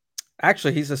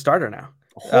 Actually, he's a starter now.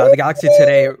 The Galaxy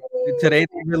today they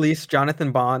released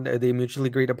Jonathan Bond. They mutually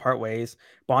agreed to part ways.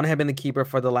 Bond had been the keeper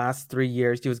for the last 3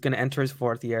 years. He was going to enter his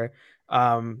 4th year.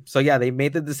 They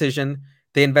made the decision.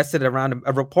 They invested around,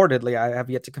 reportedly, I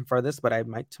have yet to confirm this, but I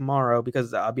might tomorrow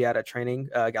because I'll be at a training,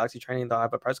 Galaxy training. They'll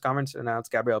have a press conference to announce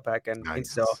Gabriel Peck and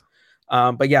so.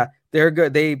 They're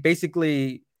good. They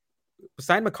basically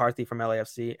signed McCarthy from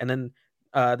LAFC, and then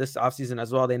this offseason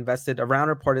as well, they invested around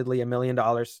reportedly $1 million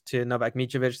to Novak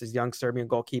Mitrovic, this young Serbian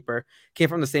goalkeeper. Came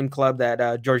from the same club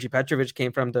that Georgi Petrovic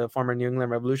came from, the former New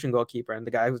England Revolution goalkeeper, and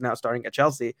the guy who's now starting at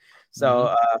Chelsea.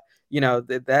 So,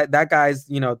 that guy's,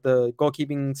 the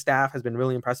goalkeeping staff has been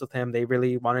really impressed with him. They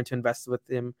really wanted to invest with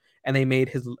him, and they made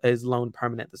his loan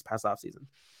permanent this past offseason.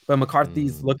 But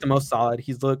McCarthy's looked the most solid.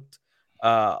 He's looked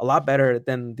a lot better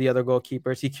than the other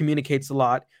goalkeepers. He communicates a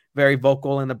lot, very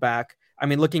vocal in the back.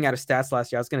 Looking at his stats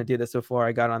last year, I was going to do this before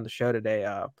I got on the show today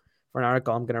for an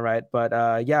article I'm going to write. But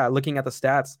looking at the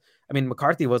stats,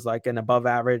 McCarthy was like an above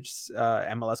average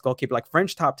MLS goalkeeper, like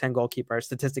French top 10 goalkeeper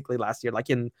statistically last year, like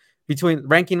in between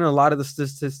ranking in a lot of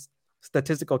the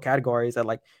statistical categories at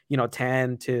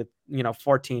 10 to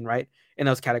 14, right? in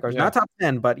those categories. Yeah. Not top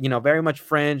 10, but very much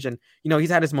fringe. And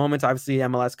he's had his moments, obviously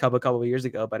MLS Cup a couple of years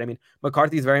ago. But I mean,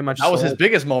 McCarthy's very much that was his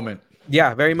biggest moment.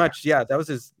 Yeah, very much. Yeah, that was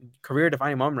his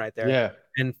career-defining moment right there. Yeah,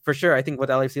 and for sure, I think with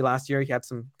LAFC last year, he had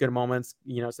some good moments,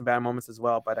 some bad moments as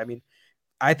well. But I mean,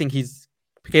 I think he's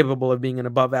capable of being an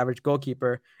above-average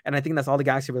goalkeeper, and I think that's all the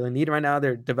Galaxy really need right now.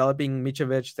 They're developing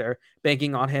Mitrovic. They're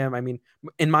banking on him. I mean,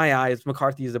 in my eyes,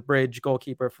 McCarthy is a bridge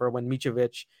goalkeeper for when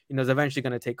Mitrovic, is eventually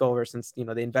going to take over. Since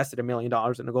they invested $1 million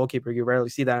in a goalkeeper, you rarely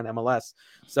see that in MLS.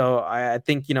 So I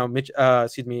think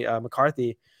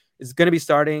McCarthy is going to be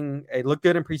starting. It looked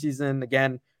good in preseason.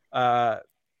 Again,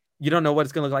 you don't know what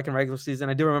it's going to look like in regular season.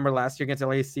 I do remember last year against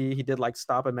LAC, he did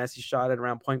stop a Messi shot at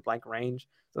around point blank range.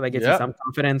 So that gives you some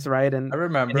confidence, right? And I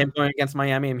remember him going against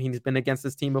Miami. I mean, he's been against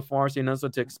this team before, so he knows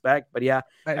what to expect. But yeah,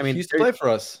 I mean, he used to play for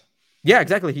us. Yeah,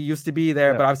 exactly. He used to be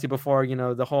there, but obviously before,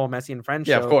 the whole Messi and Friends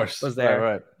show of course. was there.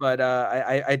 Right. But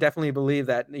I definitely believe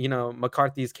that,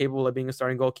 McCarthy is capable of being a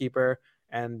starting goalkeeper,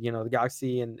 and, the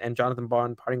Galaxy and Jonathan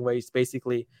Bond parting ways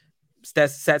basically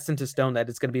sets into stone that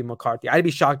it's going to be McCarthy. I'd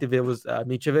be shocked if it was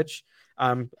Mitrovic.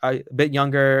 A bit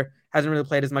younger, hasn't really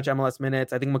played as much MLS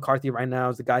minutes. I think McCarthy right now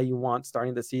is the guy you want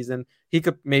starting the season. He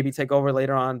could maybe take over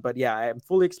later on, but yeah, I'm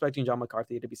fully expecting John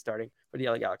McCarthy to be starting for the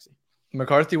LA Galaxy.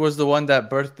 McCarthy was the one that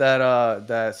birthed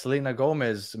that Selena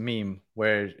Gomez meme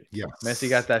where Messi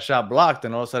got that shot blocked,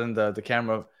 and all of a sudden the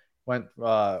camera went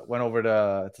over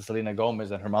to Selena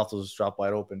Gomez, and her mouth was dropped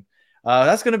wide open.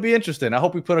 That's going to be interesting. I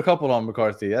hope we put a couple on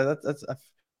McCarthy. Yeah,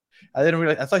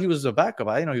 I thought he was a backup.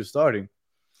 I didn't know he was starting.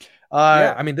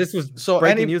 I mean, this was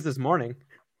breaking news this morning.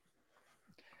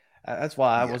 That's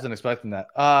why I wasn't expecting that.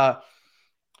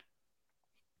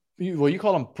 You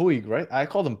call him Puig, right? I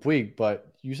called him Puig,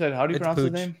 but you said, how do you pronounce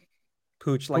his name?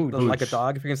 Pooch, like a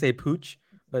dog. If you're gonna say Pooch,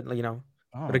 but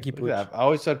Pooch. I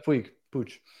always said Puig,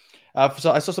 Pooch.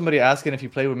 So I saw somebody asking if he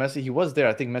played with Messi. He was there.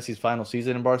 I think Messi's final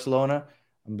season in Barcelona.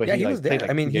 But he was there.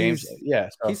 I mean, games.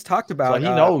 He's talked about he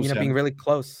knows being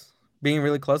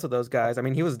really close with those guys. I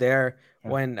mean, he was there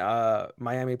when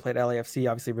Miami played LAFC,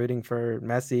 obviously rooting for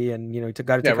Messi, and he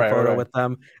got to take a photo with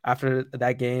them after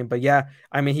that game. But yeah,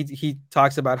 I mean, he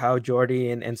talks about how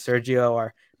Jordi and Sergio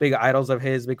are big idols of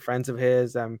his, big friends of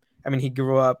his. I mean, he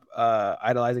grew up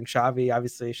idolizing Xavi.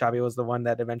 Obviously, Xavi was the one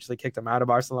that eventually kicked him out of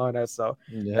Barcelona, so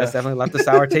that's definitely left a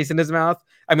sour taste in his mouth.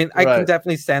 I mean, I can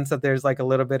definitely sense that there's a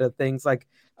little bit of things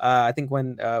I think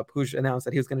when Puig announced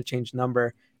that he was going to change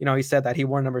number, he said that he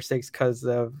wore number 6 because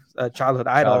of a childhood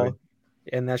idol,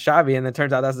 and that's Xavi, and it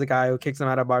turns out that's the guy who kicks him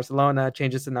out of Barcelona,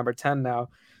 changes to number 10 now.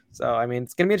 So, I mean,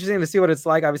 it's going to be interesting to see what it's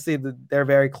like. Obviously, they're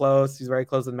very close. He's very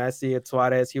close with Messi. It's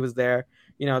Suarez. He was there,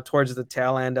 towards the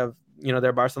tail end of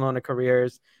their Barcelona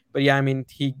careers. But yeah, I mean,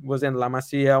 he was in La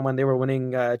Masia when they were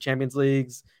winning Champions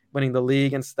Leagues, winning the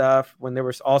league and stuff, when they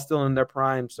were all still in their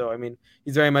prime. So, I mean,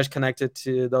 he's very much connected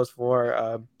to those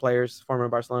 4 players, former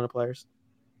Barcelona players.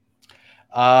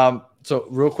 So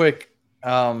real quick,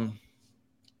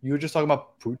 you were just talking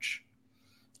about Puig,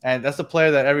 and that's a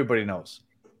player that everybody knows.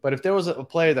 But if there was a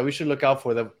player that we should look out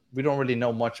for that we don't really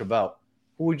know much about,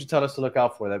 who would you tell us to look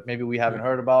out for that maybe we haven't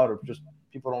heard about, or just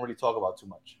people don't really talk about too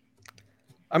much?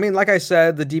 I mean, like I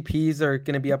said, the DPs are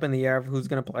going to be up in the air of who's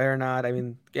going to play or not. I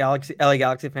mean, LA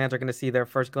Galaxy fans are going to see their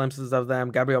first glimpses of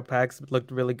them. Gabriel Pex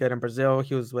looked really good in Brazil.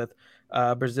 He was with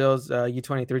Brazil's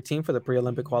U23 team for the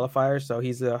pre-Olympic qualifiers, so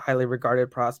he's a highly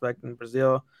regarded prospect in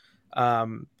Brazil.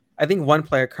 I think one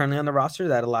player currently on the roster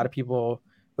that a lot of people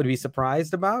would be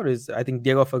surprised about is, I think,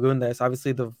 Diego Fagundes,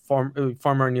 obviously the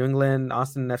former New England,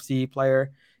 Austin FC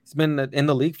player. He's been in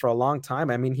the league for a long time.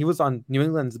 I mean, he was on New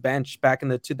England's bench back in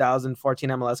the 2014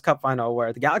 MLS Cup final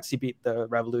where the Galaxy beat the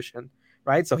Revolution,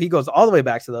 right? So he goes all the way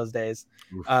back to those days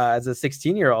as a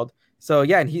 16-year-old. So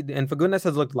yeah, and Fagundes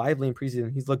has looked lively in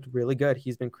preseason. He's looked really good.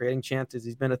 He's been creating chances.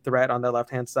 He's been a threat on the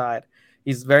left-hand side.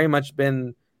 He's very much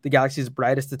been the Galaxy's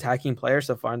brightest attacking player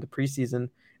so far in the preseason.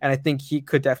 And I think he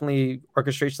could definitely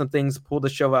orchestrate some things, pull the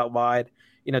show out wide.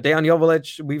 Dejan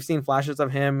Joveljic, we've seen flashes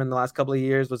of him in the last couple of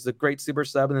years, was a great super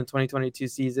sub in the 2022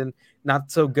 season.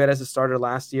 Not so good as a starter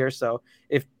last year. So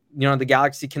if, the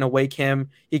Galaxy can awake him,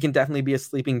 he can definitely be a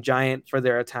sleeping giant for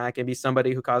their attack and be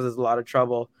somebody who causes a lot of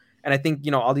trouble. And I think,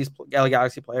 all these LA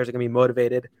Galaxy players are going to be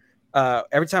motivated.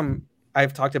 Every time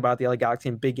I've talked about the LA Galaxy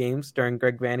in big games during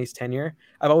Greg Vanney's tenure,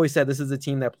 I've always said this is a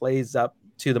team that plays up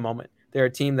to the moment. They're a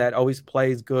team that always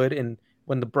plays good. And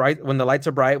when the lights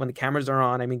are bright, when the cameras are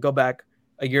on, I mean, go back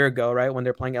a year ago, right, when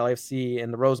they're playing LAFC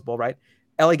in the Rose Bowl, right?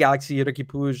 LA Galaxy, Ricky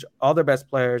Puig, all their best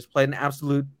players played an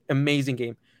absolute amazing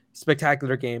game,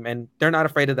 spectacular game, and they're not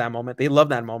afraid of that moment. They love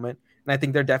that moment, and I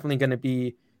think they're definitely going to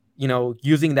be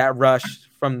using that rush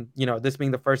from, this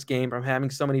being the first game, from having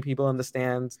so many people in the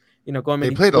stands, They played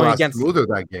a going lot against smoother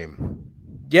that game.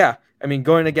 yeah, I mean,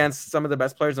 going against some of the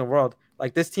best players in the world,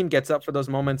 like this team gets up for those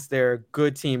moments. They're a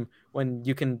good team when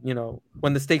you can,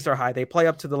 when the stakes are high, they play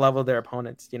up to the level of their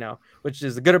opponents, which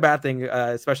is a good or bad thing,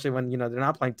 especially when, they're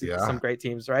not playing some great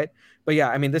teams, right? But yeah,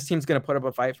 I mean, this team's going to put up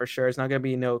a fight for sure. It's not going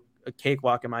to be a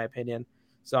cakewalk, in my opinion.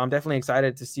 So I'm definitely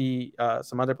excited to see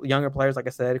some other younger players, like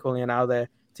I said, Julian Alde,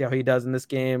 see how he does in this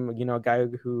game. A guy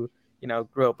who,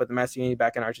 grew up with Messi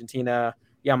back in Argentina,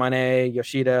 Yamane,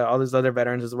 Yoshida, all those other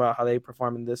veterans as well, how they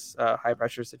perform in this high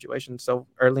pressure situation so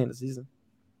early in the season.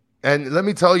 And let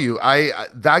me tell you,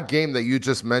 that game that you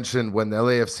just mentioned when the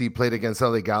LAFC played against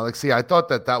LA Galaxy, I thought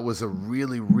that was a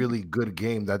really, really good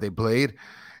game that they played.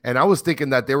 And I was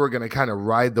thinking that they were going to kind of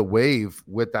ride the wave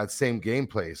with that same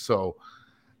gameplay. So,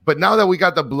 but now that we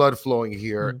got the blood flowing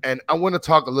here, and I want to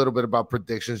talk a little bit about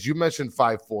predictions. You mentioned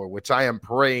 5-4, which I am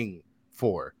praying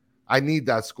for. I need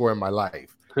that score in my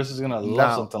life. Chris is going to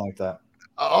love something like that.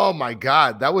 Oh my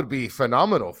God, that would be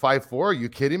phenomenal. 5-4, are you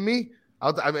kidding me?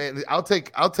 I'll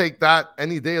take that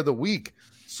any day of the week.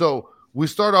 So we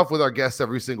start off with our guests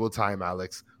every single time,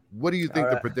 Alex. What do you think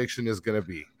the prediction is going to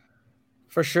be?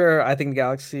 For sure, I think the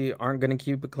Galaxy aren't going to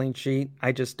keep a clean sheet.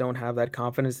 I just don't have that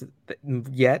confidence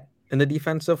yet in the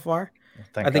defense so far.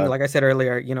 I think, like I said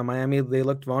earlier, Miami, they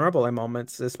looked vulnerable in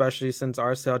moments, especially since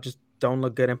RSL just don't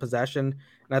look good in possession.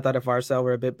 And I thought if RSL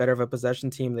were a bit better of a possession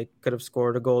team, they could have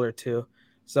scored a goal or two.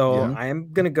 So I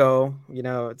am going to go,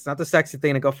 it's not the sexy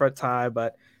thing to go for a tie,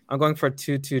 but I'm going for a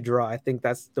 2-2 draw. I think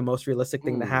that's the most realistic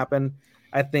thing to happen.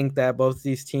 I think that both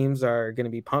these teams are going to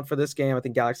be pumped for this game. I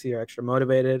think Galaxy are extra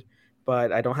motivated,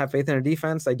 but I don't have faith in their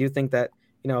defense. I do think that,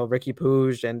 Ricky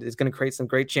Puig and is going to create some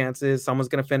great chances. Someone's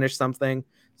going to finish something.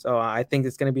 So I think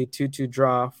it's going to be a 2-2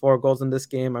 draw, 4 goals in this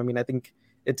game. I mean, I think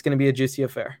it's going to be a juicy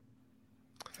affair.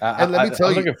 And let me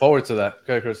tell you, I'm looking forward to that.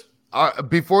 Okay, Chris.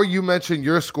 Before you mention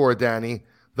your score, Danny,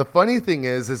 the funny thing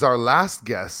is our last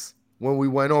guest, when we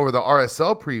went over the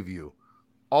RSL preview,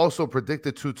 also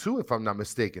predicted 2-2, if I'm not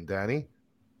mistaken, Danny.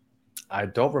 I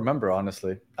don't remember,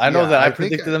 honestly. I know that I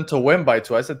predicted them to win by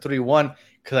 2. I said 3-1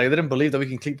 because I didn't believe that we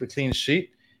can keep a clean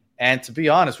sheet. And to be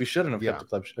honest, we shouldn't have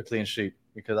kept a clean sheet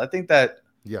because I think that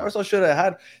RSL should have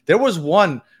had. There was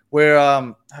one where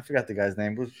I forgot the guy's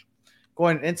name, was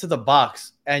going into the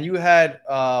box, and you had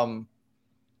Chicho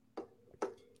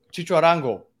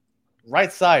Arango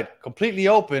right side completely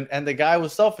open, and the guy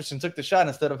was selfish and took the shot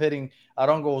instead of hitting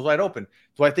Arango was wide open.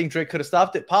 Do I think Drake could have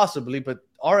stopped it? Possibly, but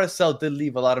RSL did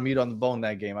leave a lot of meat on the bone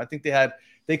that game. I think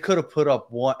they could have put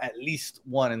up at least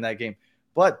one in that game.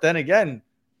 But then again,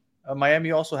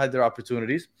 Miami also had their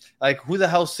opportunities. Like, who the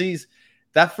hell sees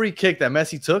that free kick that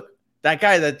Messi took? That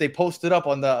guy that they posted up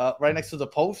on the right next to the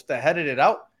post that headed it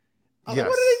out. What did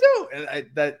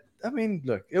they do?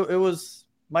 Look, it was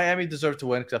Miami deserved to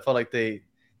win because I felt like they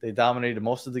dominated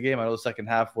most of the game. I know the second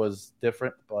half was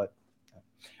different, but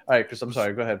all right, Chris, I'm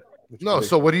sorry. Go ahead.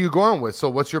 So what are you going with? So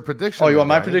what's your prediction? Oh, you want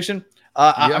my prediction?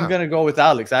 I'm going to go with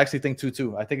Alex. I actually think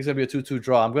 2-2. I think it's going to be a 2-2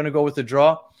 draw. I'm going to go with the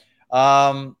draw.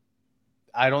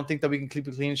 I don't think that we can keep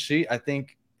a clean sheet. I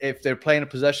think if they're playing a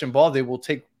possession ball, they will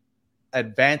take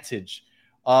advantage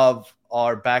of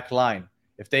our back line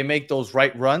if they make those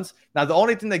right runs. Now, the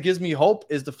only thing that gives me hope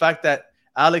is the fact that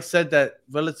Alex said that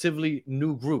relatively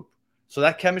new group. So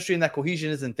that chemistry and that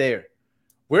cohesion isn't there.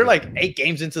 We're like 8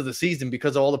 games into the season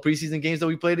because of all the preseason games that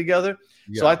we play together.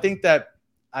 Yeah. So I think that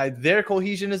their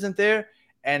cohesion isn't there.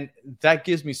 And that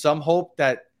gives me some hope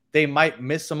that they might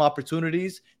miss some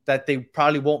opportunities that they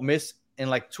probably won't miss in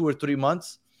like 2 or 3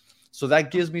 months. So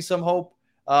that gives me some hope.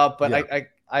 But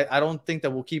I don't think that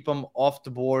we'll keep them off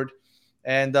the board.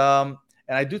 And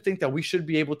I do think that we should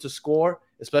be able to score,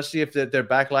 especially if their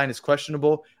back line is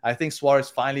questionable. I think Suarez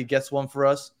finally gets one for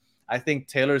us. I think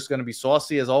Taylor is going to be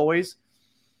saucy as always.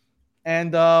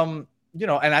 And, and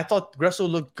I thought Gressel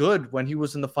looked good when he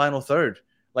was in the final third.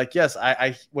 Like, yes,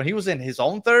 when he was in his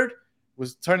own third,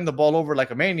 was turning the ball over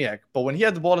like a maniac. But when he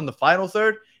had the ball in the final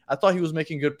third, I thought he was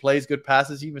making good plays, good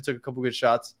passes. He even took a couple good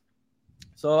shots.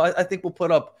 So I think we'll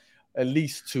put up at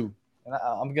least 2. And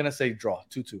I'm going to say draw,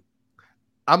 2-2.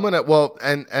 I'm going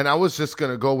to, and I was just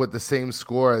going to go with the same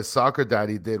score as Soccer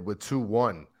Daddy did with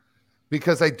 2-1.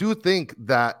 Because I do think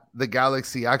that the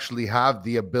Galaxy actually have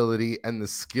the ability and the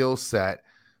skill set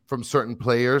from certain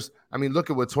players. I mean, look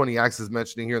at what Tony Axe is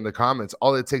mentioning here in the comments.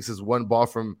 All it takes is one ball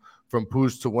from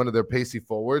Puig to one of their pacey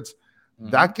forwards. Mm-hmm.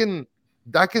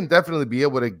 That can definitely be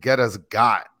able to get us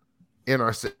got in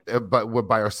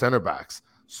by our center backs.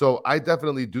 So I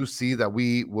definitely do see that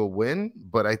we will win,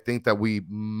 but I think that we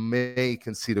may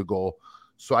concede a goal.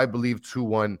 So I believe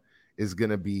 2-1 is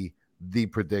going to be the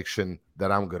prediction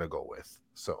that I'm going to go with.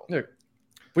 So look,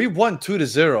 we won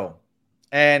 2-0,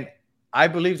 and I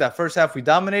believe that first half we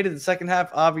dominated. The second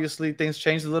half, obviously, things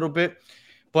changed a little bit.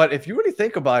 But if you really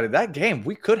think about it, that game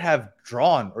we could have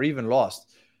drawn or even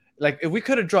lost. Like if we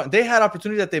could have drawn, they had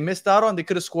opportunity that they missed out on. They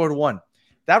could have scored one.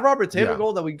 That Robert Taylor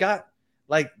goal that we got,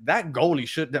 like that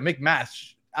goalie that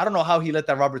McMath. I don't know how he let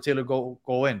that Robert Taylor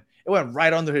go in. It went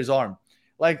right under his arm.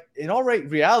 Like in all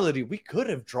reality, we could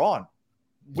have drawn.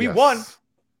 We won,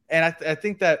 and I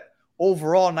think that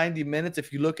overall 90 minutes,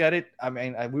 if you look at it, I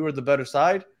mean, we were the better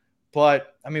side.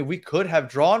 But, I mean, we could have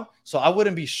drawn, so I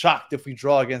wouldn't be shocked if we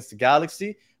draw against the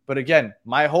Galaxy. But, again,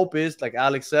 my hope is, like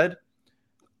Alex said,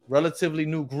 relatively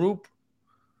new group.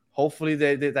 Hopefully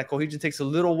that cohesion takes a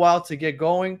little while to get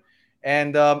going,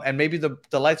 and maybe the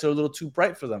lights are a little too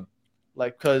bright for them.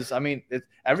 Like, because, I mean,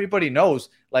 everybody knows,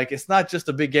 like, it's not just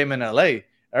a big game in L.A.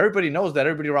 Everybody knows that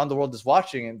everybody around the world is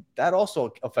watching, and that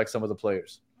also affects some of the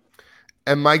players.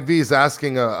 And Mike V is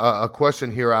asking a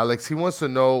question here, Alex. He wants to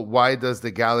know, why does the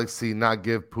Galaxy not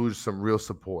give Puig some real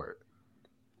support?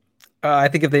 I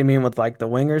think if they mean with like the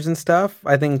wingers and stuff,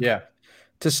 I think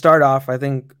to start off, I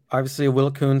think obviously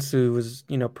Will Kuntz, who was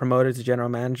promoted to general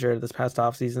manager this past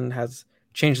offseason, has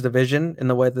changed the vision in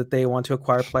the way that they want to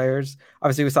acquire players.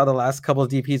 Obviously, we saw the last couple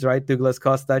of DPs, right? Douglas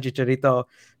Costa, Chicharito,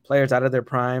 players out of their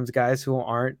primes, guys who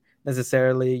aren't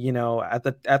necessarily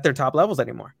at their top levels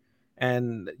anymore.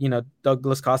 And,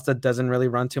 Douglas Costa doesn't really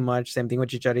run too much. Same thing with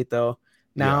Chicharito.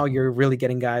 Now you're really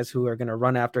getting guys who are going to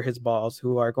run after his balls,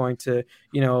 who are going to,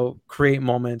 create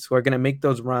moments, who are going to make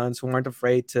those runs, who aren't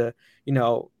afraid to,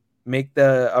 make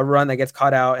a run that gets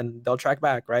caught out and they'll track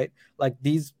back, right? Like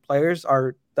these players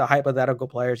are the hypothetical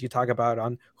players you talk about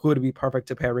on who would be perfect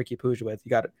to pair Riqui Puig with. You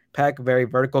got Peck, very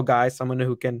vertical guy, someone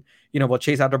who can, will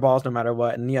chase after balls no matter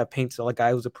what. And you have Paintstil, a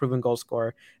guy who's a proven goal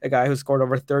scorer, a guy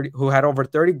who had over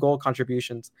 30 goal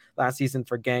contributions last season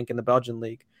for Genk in the Belgian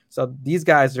league. So these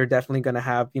guys are definitely going to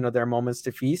have, their moments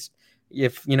to feast.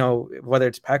 If, whether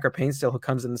it's Peck or Paintstil who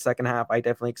comes in the second half, I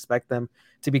definitely expect them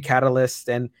to be catalysts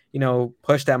and,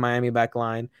 push that Miami back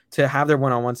line to have their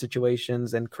one-on-one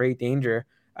situations and create danger.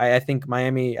 I think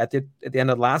Miami at the end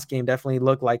of the last game definitely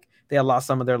looked like they had lost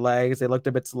some of their legs. They looked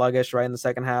a bit sluggish right in the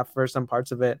second half for some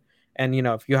parts of it. And,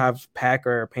 if you have Peck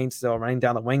or Paintstil running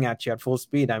down the wing at you at full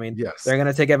speed, I mean, they're going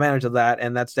to take advantage of that.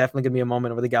 And that's definitely going to be a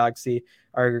moment where the Galaxy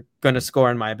are going to score,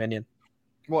 in my opinion.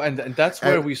 Well, and that's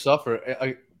where we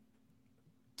suffer.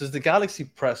 Does the Galaxy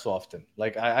press often?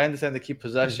 Like, I understand they keep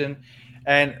possession.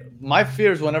 And my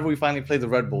fear is whenever we finally play the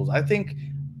Red Bulls, I think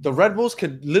the Red Bulls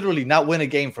could literally not win a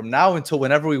game from now until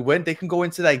whenever we win. They can go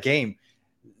into that game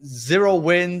 0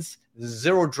 wins,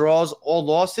 0 draws, all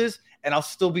losses, and I'll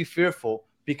still be fearful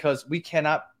because we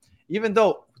cannot, even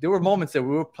though there were moments that we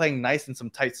were playing nice in some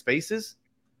tight spaces,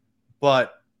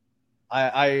 but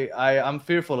I'm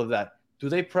fearful of that. Do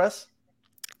they press?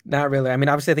 Not really. I mean,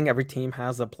 obviously, I think every team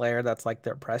has a player that's like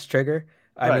their press trigger.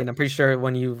 I mean, I'm pretty sure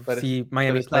when you see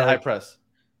Miami play high press.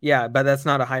 Yeah, but that's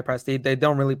not a high press. They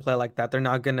don't really play like that. They're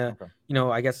not gonna,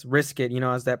 I guess risk it.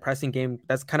 As that pressing game.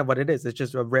 That's kind of what it is. It's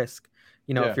just a risk.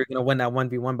 If you're gonna win that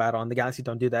 1v1 battle, and the Galaxy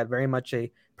don't do that. Very much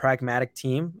a pragmatic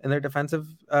team in their defensive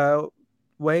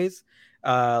ways.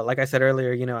 Like I said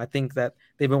earlier, I think that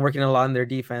they've been working a lot on their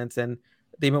defense, and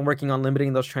they've been working on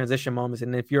limiting those transition moments.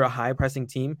 And if you're a high pressing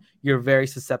team, you're very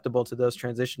susceptible to those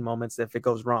transition moments if it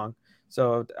goes wrong.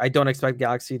 So I don't expect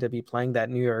Galaxy to be playing that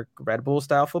New York Red Bull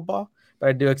style football. But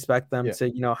I do expect them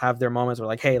to, have their moments where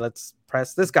like, hey, let's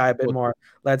press this guy a bit more.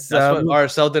 That's what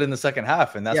RSL did in the second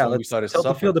half, and that's when we started to suffer.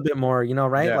 The field a bit more,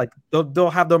 right? Yeah. Like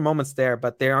they'll have their moments there,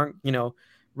 but they aren't,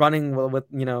 running with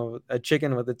a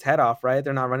chicken with its head off, right?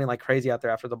 They're not running like crazy out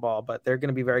there after the ball, but they're going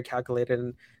to be very calculated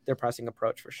in their pressing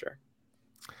approach for sure.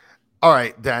 All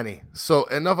right, Danny. So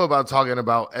enough about talking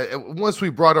about. Once we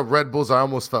brought up Red Bulls, I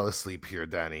almost fell asleep here,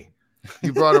 Danny.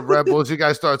 You brought up Red Bulls. You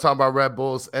guys started talking about Red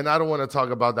Bulls, and I don't want to talk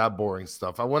about that boring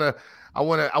stuff. I want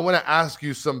to ask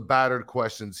you some battered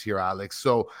questions here, Alex.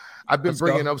 So I've been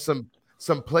bringing up some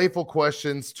playful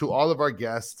questions to all of our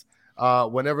guests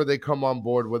whenever they come on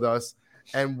board with us.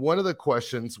 And one of the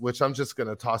questions, which I'm just going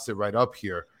to toss it right up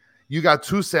here, you got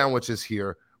 2 sandwiches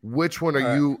here. Which one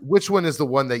are you? Which one is the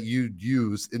one that you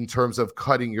use in terms of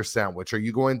cutting your sandwich? Are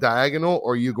you going diagonal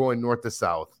or are you going north to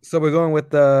south? So we're going with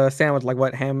the sandwich, like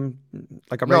what ham,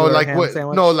 like a regular ham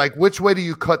sandwich? No, like which way do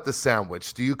you cut the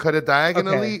sandwich? Do you cut it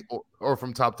diagonally or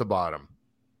from top to bottom?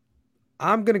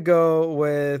 I'm gonna go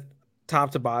with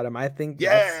top to bottom. I think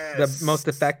that's the most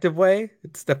effective way.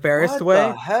 It's the fairest way.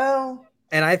 What the hell?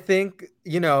 And I think,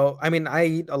 I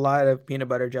eat a lot of peanut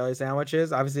butter jelly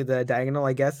sandwiches. Obviously, the diagonal,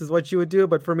 I guess, is what you would do.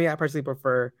 But for me, I personally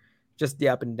prefer just the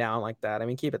up and down like that. I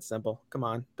mean, keep it simple. Come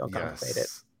on, don't complicate it.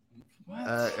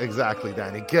 Exactly,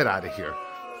 Danny. Get out of here.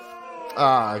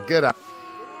 Get out.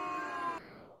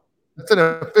 That's an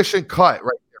efficient cut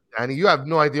right there, Danny. You have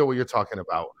no idea what you're talking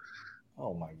about.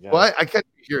 Oh my God. What? I can't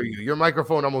hear you. Your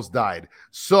microphone almost died.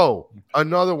 So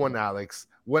another one, Alex.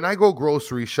 When I go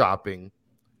grocery shopping,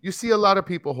 you see a lot of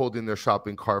people holding their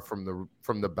shopping cart from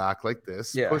the back like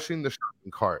this, pushing the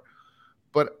shopping cart.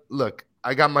 But look,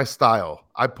 I got my style.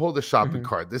 I pull the shopping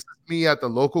cart. This is me at the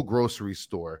local grocery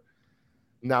store.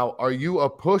 Now, are you a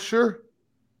pusher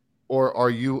or are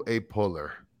you a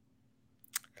puller?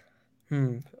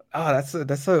 Oh,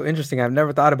 that's so interesting. I've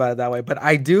never thought about it that way, but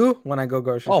I do when I go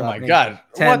grocery shopping. Oh my God.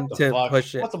 Tend to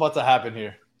push it. What's about to happen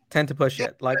here? Tend to push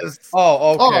it. Like,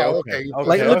 okay.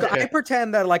 Like, look, I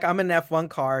pretend that like I'm an F1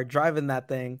 car driving that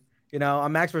thing. You know,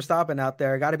 I'm Max Verstappen out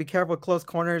there. Got to be careful with close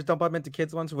corners. Don't bump into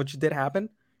kids once, which did happen,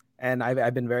 and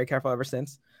I've been very careful ever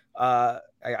since. I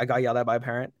got yelled at by a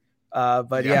parent.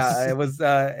 But yeah, it was.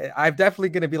 I'm definitely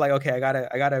gonna be like, okay,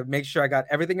 I gotta make sure I got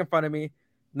everything in front of me.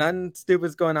 Nothing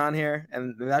stupid's going on here,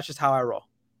 and that's just how I roll.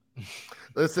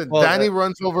 Listen, Danny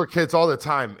runs over kids all the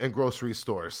time in grocery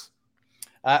stores.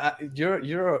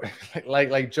 You're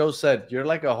like Joe said, you're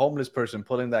like a homeless person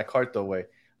pulling that cart away.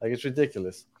 Like, it's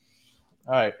ridiculous.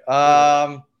 All right.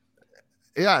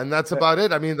 Yeah, and that's about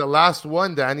it. I mean, the last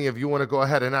one, Danny, if you want to go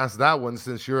ahead and ask that one,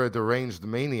 since you're a deranged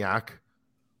maniac.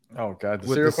 Oh God,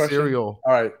 the cereal.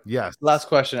 All right. Yes. Last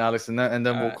question, Alex, and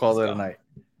then we'll call it a night.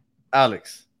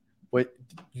 Alex, wait,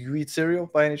 you eat cereal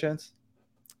by any chance?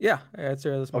 Yeah, I had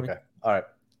cereal this morning. Okay. All right.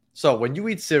 So when you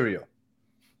eat cereal,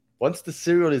 once the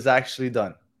cereal is actually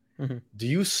done, do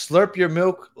you slurp your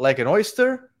milk like an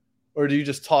oyster, or do you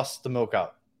just toss the milk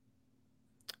out?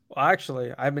 Well,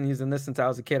 actually, I've been using this since I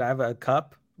was a kid. I have a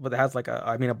cup, but it has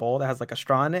a bowl that has like a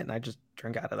straw in it, and I just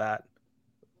drink out of that.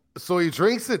 So he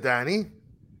drinks it, Danny.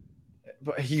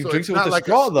 But he drinks it with a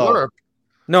straw, though.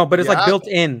 No, but it's like built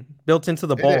into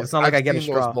the bowl. It's not like I get a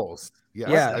straw. Bowls. Yes,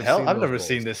 yeah, I've never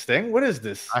seen this thing. What is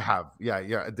this? I have.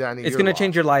 Yeah, Danny. It's gonna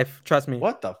change your life. Trust me.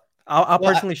 What the? I'll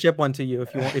personally ship one to you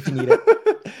if you need it.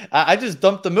 I just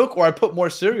dump the milk, or I put more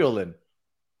cereal in.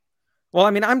 Well,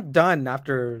 I mean, I'm done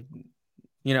after,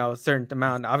 a certain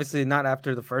amount. Obviously, not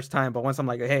after the first time, but once I'm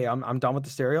like, hey, I'm done with the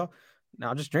cereal, now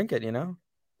I'll just drink it. I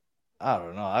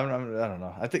don't know. I don't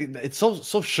know. I think it's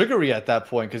so sugary at that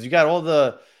point because you got all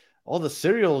the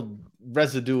cereal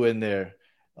residue in there.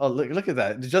 Oh, look at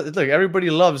that! Look, everybody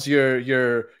loves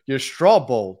your straw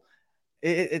bowl.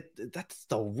 That's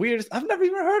the weirdest. I've never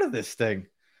even heard of this thing.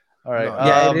 All right.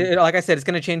 No. Yeah, like I said, it's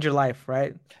gonna change your life,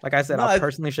 right? Like I said, I'll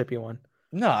personally ship you one.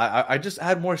 No, I just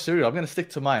add more cereal. I'm gonna stick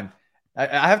to mine.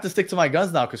 I have to stick to my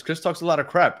guns now because Chris talks a lot of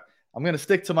crap. I'm gonna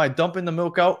stick to my dumping the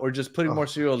milk out or just putting more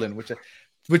cereal in,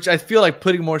 which I feel like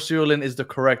putting more cereal in is the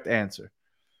correct answer.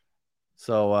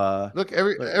 So look,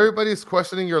 everybody's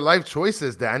questioning your life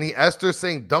choices, Danny. Esther's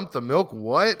saying dump the milk.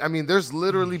 What? I mean, there's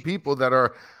literally people that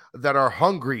are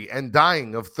hungry and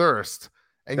dying of thirst.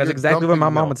 And that's exactly what my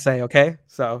mom would say. Okay,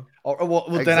 so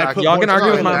then I put y'all can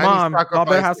argue with my mom. Y'all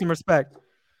better have some respect.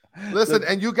 Listen,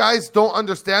 and you guys don't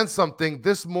understand something.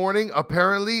 This morning,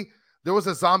 apparently, there was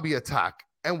a zombie attack,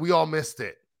 and we all missed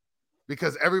it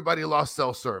because everybody lost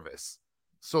cell service.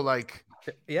 So,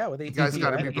 yeah, with AT&T, you guys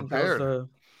got to be prepared.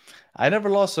 I never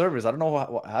lost service. I don't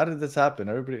know how did this happen.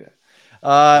 Everybody,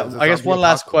 I guess one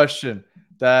last question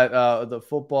that the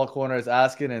football corner is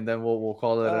asking, and then we'll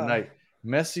call it a night.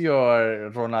 Messi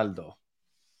or Ronaldo?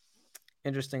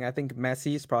 Interesting. I think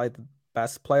Messi is probably the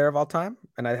best player of all time,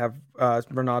 and I have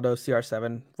Ronaldo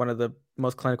CR7, one of the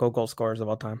most clinical goal scorers of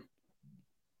all time.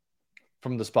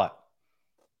 From the spot?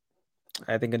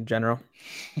 I think in general.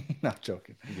 Not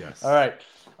joking. Yes. All right.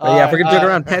 But yeah, if we're gonna joke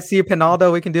around Messi,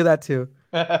 Pinaldo, we can do that too.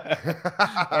 All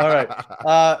right.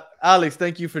 Alex,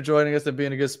 thank you for joining us and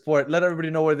being a good sport. Let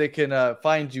everybody know where they can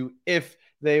find you if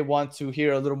they want to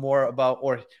hear a little more about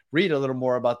or read a little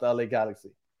more about the LA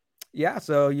Galaxy. Yeah,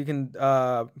 so you can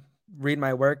read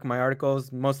my work, my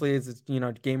articles. Mostly it's game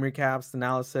recaps,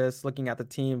 analysis, looking at the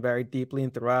team very deeply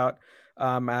and throughout.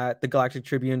 At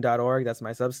thegalactictribune.org. That's my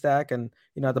Substack. And,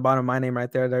 at the bottom of my name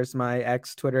right there, there's my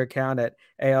X Twitter account at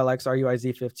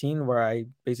ALXRUIZ15, where I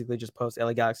basically just post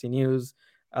LA Galaxy news,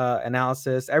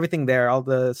 analysis, everything there, all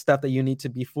the stuff that you need to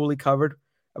be fully covered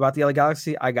about the LA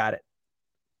Galaxy. I got it.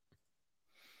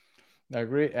 I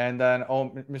agree. And then,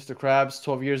 Mr. Krabs,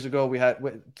 12 years ago,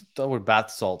 there were bath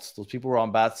salts. Those people were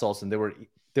on bath salts, and they were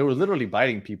literally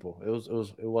biting people. It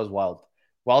was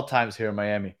wild times here in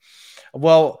Miami.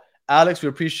 Well, Alex, we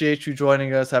appreciate you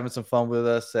joining us, having some fun with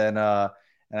us, and are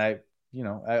you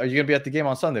gonna be at the game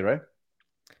on Sunday, right?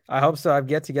 I hope so. I've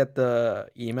yet to get the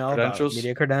email about Credentials?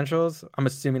 media credentials. I'm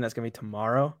assuming that's gonna be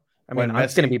tomorrow. I mean, When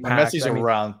it's gonna be When packed. Messi's I mean,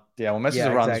 around, yeah, when Messi's yeah,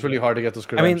 around, it's exactly. really hard to get those I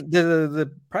credentials. mean,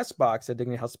 the press box at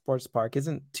Dignity Health Sports Park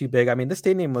isn't too big. I mean, this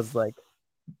stadium was like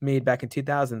made back in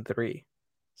 2003,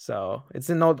 so it's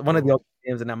in one of the old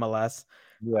games in MLS.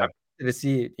 Yeah. To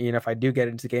see, if I do get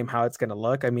into the game, how it's gonna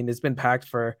look. I mean, it's been packed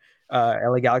for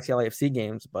LA Galaxy, LAFC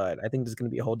games, but I think there's gonna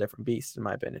be a whole different beast, in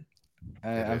my opinion.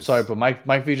 I'm sorry, but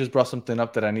Mike V just brought something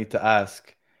up that I need to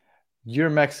ask.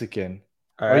 You're Mexican.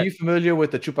 All Are right. you familiar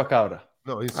with the chupacabra?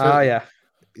 No, he's Yeah.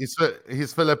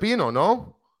 he's Filipino,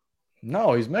 no?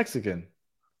 No, he's Mexican.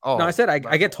 Oh, No, I said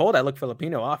I get told I look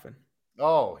Filipino often.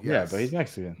 Oh, yes. Yeah, but he's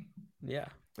Mexican. Yeah.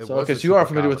 It So, was okay, the so you are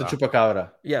familiar with the chupacabra.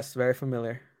 chupacabra. Yes, very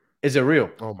familiar. Is it real?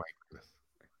 Oh my goodness.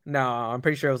 No, I'm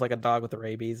pretty sure it was like a dog with the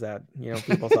rabies that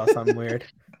people saw something weird.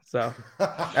 So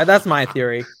that's my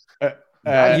theory.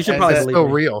 You should probably That's believe still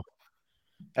me. real.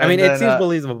 I mean, it seems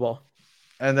believable.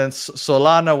 And then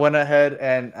Solana went ahead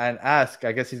and asked,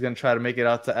 I guess he's going to try to make it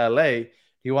out to LA.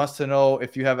 He wants to know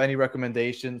if you have any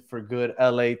recommendation for good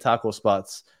LA taco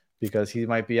spots because he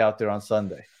might be out there on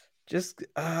Sunday. Just,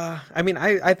 I mean,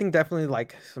 I think definitely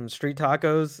like some street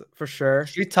tacos for sure.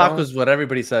 Street tacos is what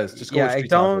everybody says. Just go with street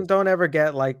tacos. Don't ever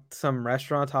get like some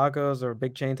restaurant tacos or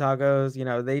big chain tacos.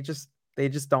 They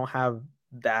just don't have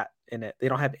that in it. They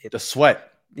don't have it. The sweat.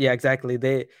 Yeah, exactly.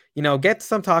 They, get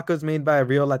some tacos made by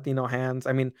real Latino hands.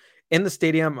 I mean, in the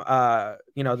stadium,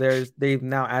 they've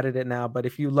now added it now. But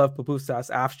if you love pupusas,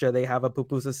 AFTRA, they have a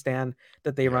pupusa stand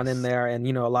that they run in there, and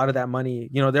a lot of that money,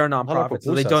 they're a nonprofit,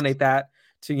 so they donate that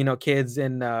to kids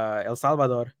in El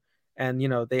Salvador, and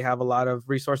they have a lot of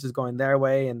resources going their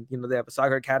way, and they have a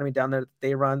soccer academy down there that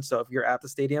they run. So if you're at the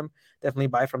stadium, definitely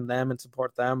buy from them and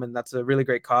support them, and that's a really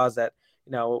great cause that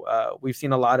we've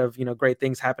seen a lot of great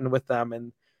things happen with them,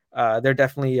 and they're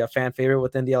definitely a fan favorite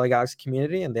within the LA Galaxy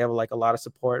community, and they have like a lot of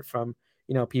support from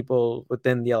people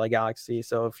within the LA Galaxy.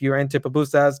 So if you're into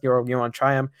pupusas, you want to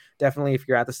try them, definitely if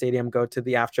you're at the stadium, go to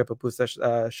the AFTRA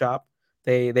pupusa shop.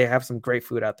 They have some great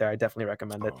food out there. I definitely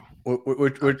recommend it.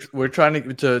 We're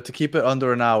trying to keep it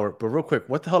under an hour, but real quick,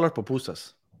 what the hell are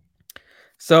pupusas?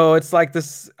 So it's like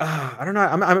this. I don't know.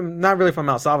 I'm not really from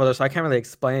El Salvador, so I can't really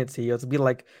explain it to you. It'd be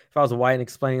like if I was white and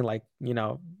explaining like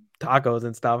tacos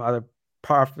and stuff, how they're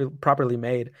properly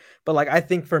made. But like I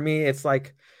think for me, it's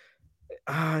like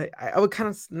I would kind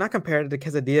of not compare it to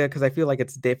quesadilla because I feel like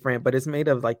it's different, but it's made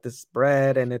of like this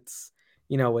bread and it's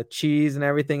with cheese and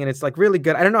everything, and it's like really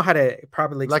good. I don't know how to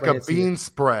properly explain like a bean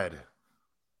spread.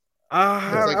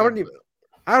 I don't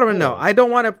even know. I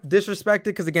don't want to disrespect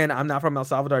it because again, I'm not from El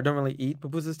Salvador. I don't really eat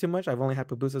pupusas too much. I've only had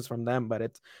pupusas from them, but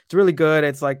it's really good.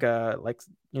 It's like like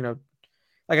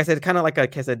I said, kind of like a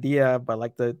quesadilla, but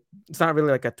it's not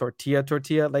really like a tortilla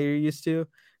that you're used to.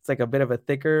 It's like a bit of a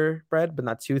thicker bread, but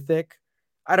not too thick.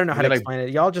 I don't know how to explain it.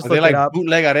 Y'all just look it up.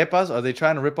 Bootleg arepas? Are they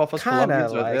trying to rip off us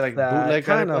Colombians? Are they like bootleg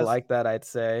kind of like that, I'd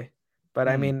say. But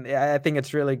I mean, I think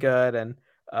it's really good. And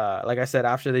like I said,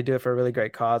 after they do it for a really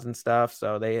great cause and stuff,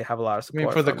 so they have a lot of support. I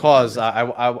mean, for the cause, I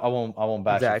won't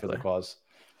bash it for the cause.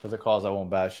 For the cause, I won't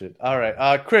bash it. All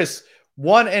right, Chris,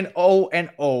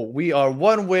 1-0. We are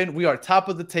 1 win. We are top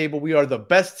of the table. We are the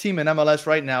best team in MLS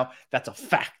right now. That's a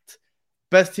fact.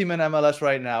 Best team in MLS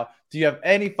right now. Do you have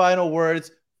any final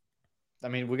words? I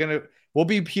mean, we'll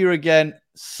be here again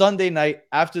Sunday night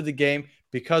after the game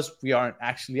because we aren't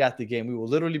actually at the game. We will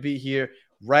literally be here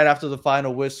right after the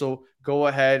final whistle. Go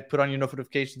ahead, put on your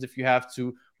notifications if you have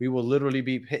to. We will literally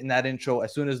be hitting that intro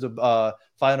as soon as the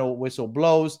final whistle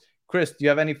blows. Chris, do you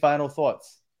have any final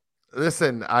thoughts?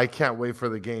 Listen, I can't wait for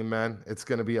the game, man. It's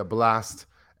going to be a blast.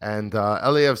 And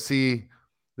LAFC,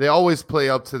 they always play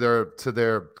up to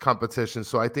their competition.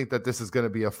 So I think that this is going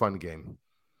to be a fun game.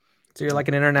 So you're like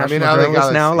an international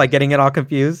journalist now, like getting it all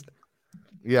confused?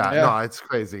 Yeah, no, it's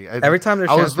crazy. Every time there's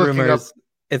transfer rumors,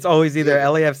 it's always either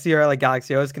LAFC or LA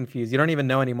Galaxy. I was confused. You don't even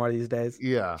know anymore these days.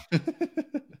 Yeah.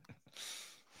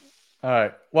 All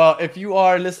right. Well, if you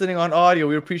are listening on audio,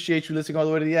 we appreciate you listening all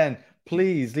the way to the end.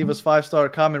 Please leave us 5-star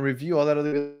comment, review, all that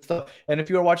other good stuff. And if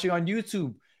you are watching on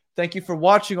YouTube, thank you for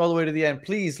watching all the way to the end.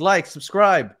 Please like,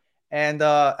 subscribe. And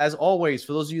as always,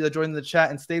 for those of you that joined the chat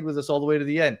and stayed with us all the way to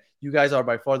the end, you guys are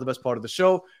by far the best part of the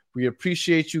show. We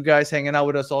appreciate you guys hanging out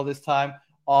with us all this time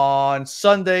on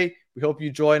Sunday. We hope you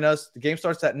join us. The game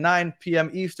starts at 9 p.m.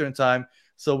 Eastern time,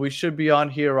 so we should be on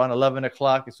here around 11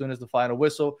 o'clock as soon as the final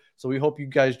whistle. So we hope you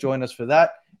guys join us for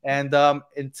that. And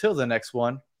until the next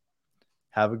one,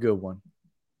 have a good one.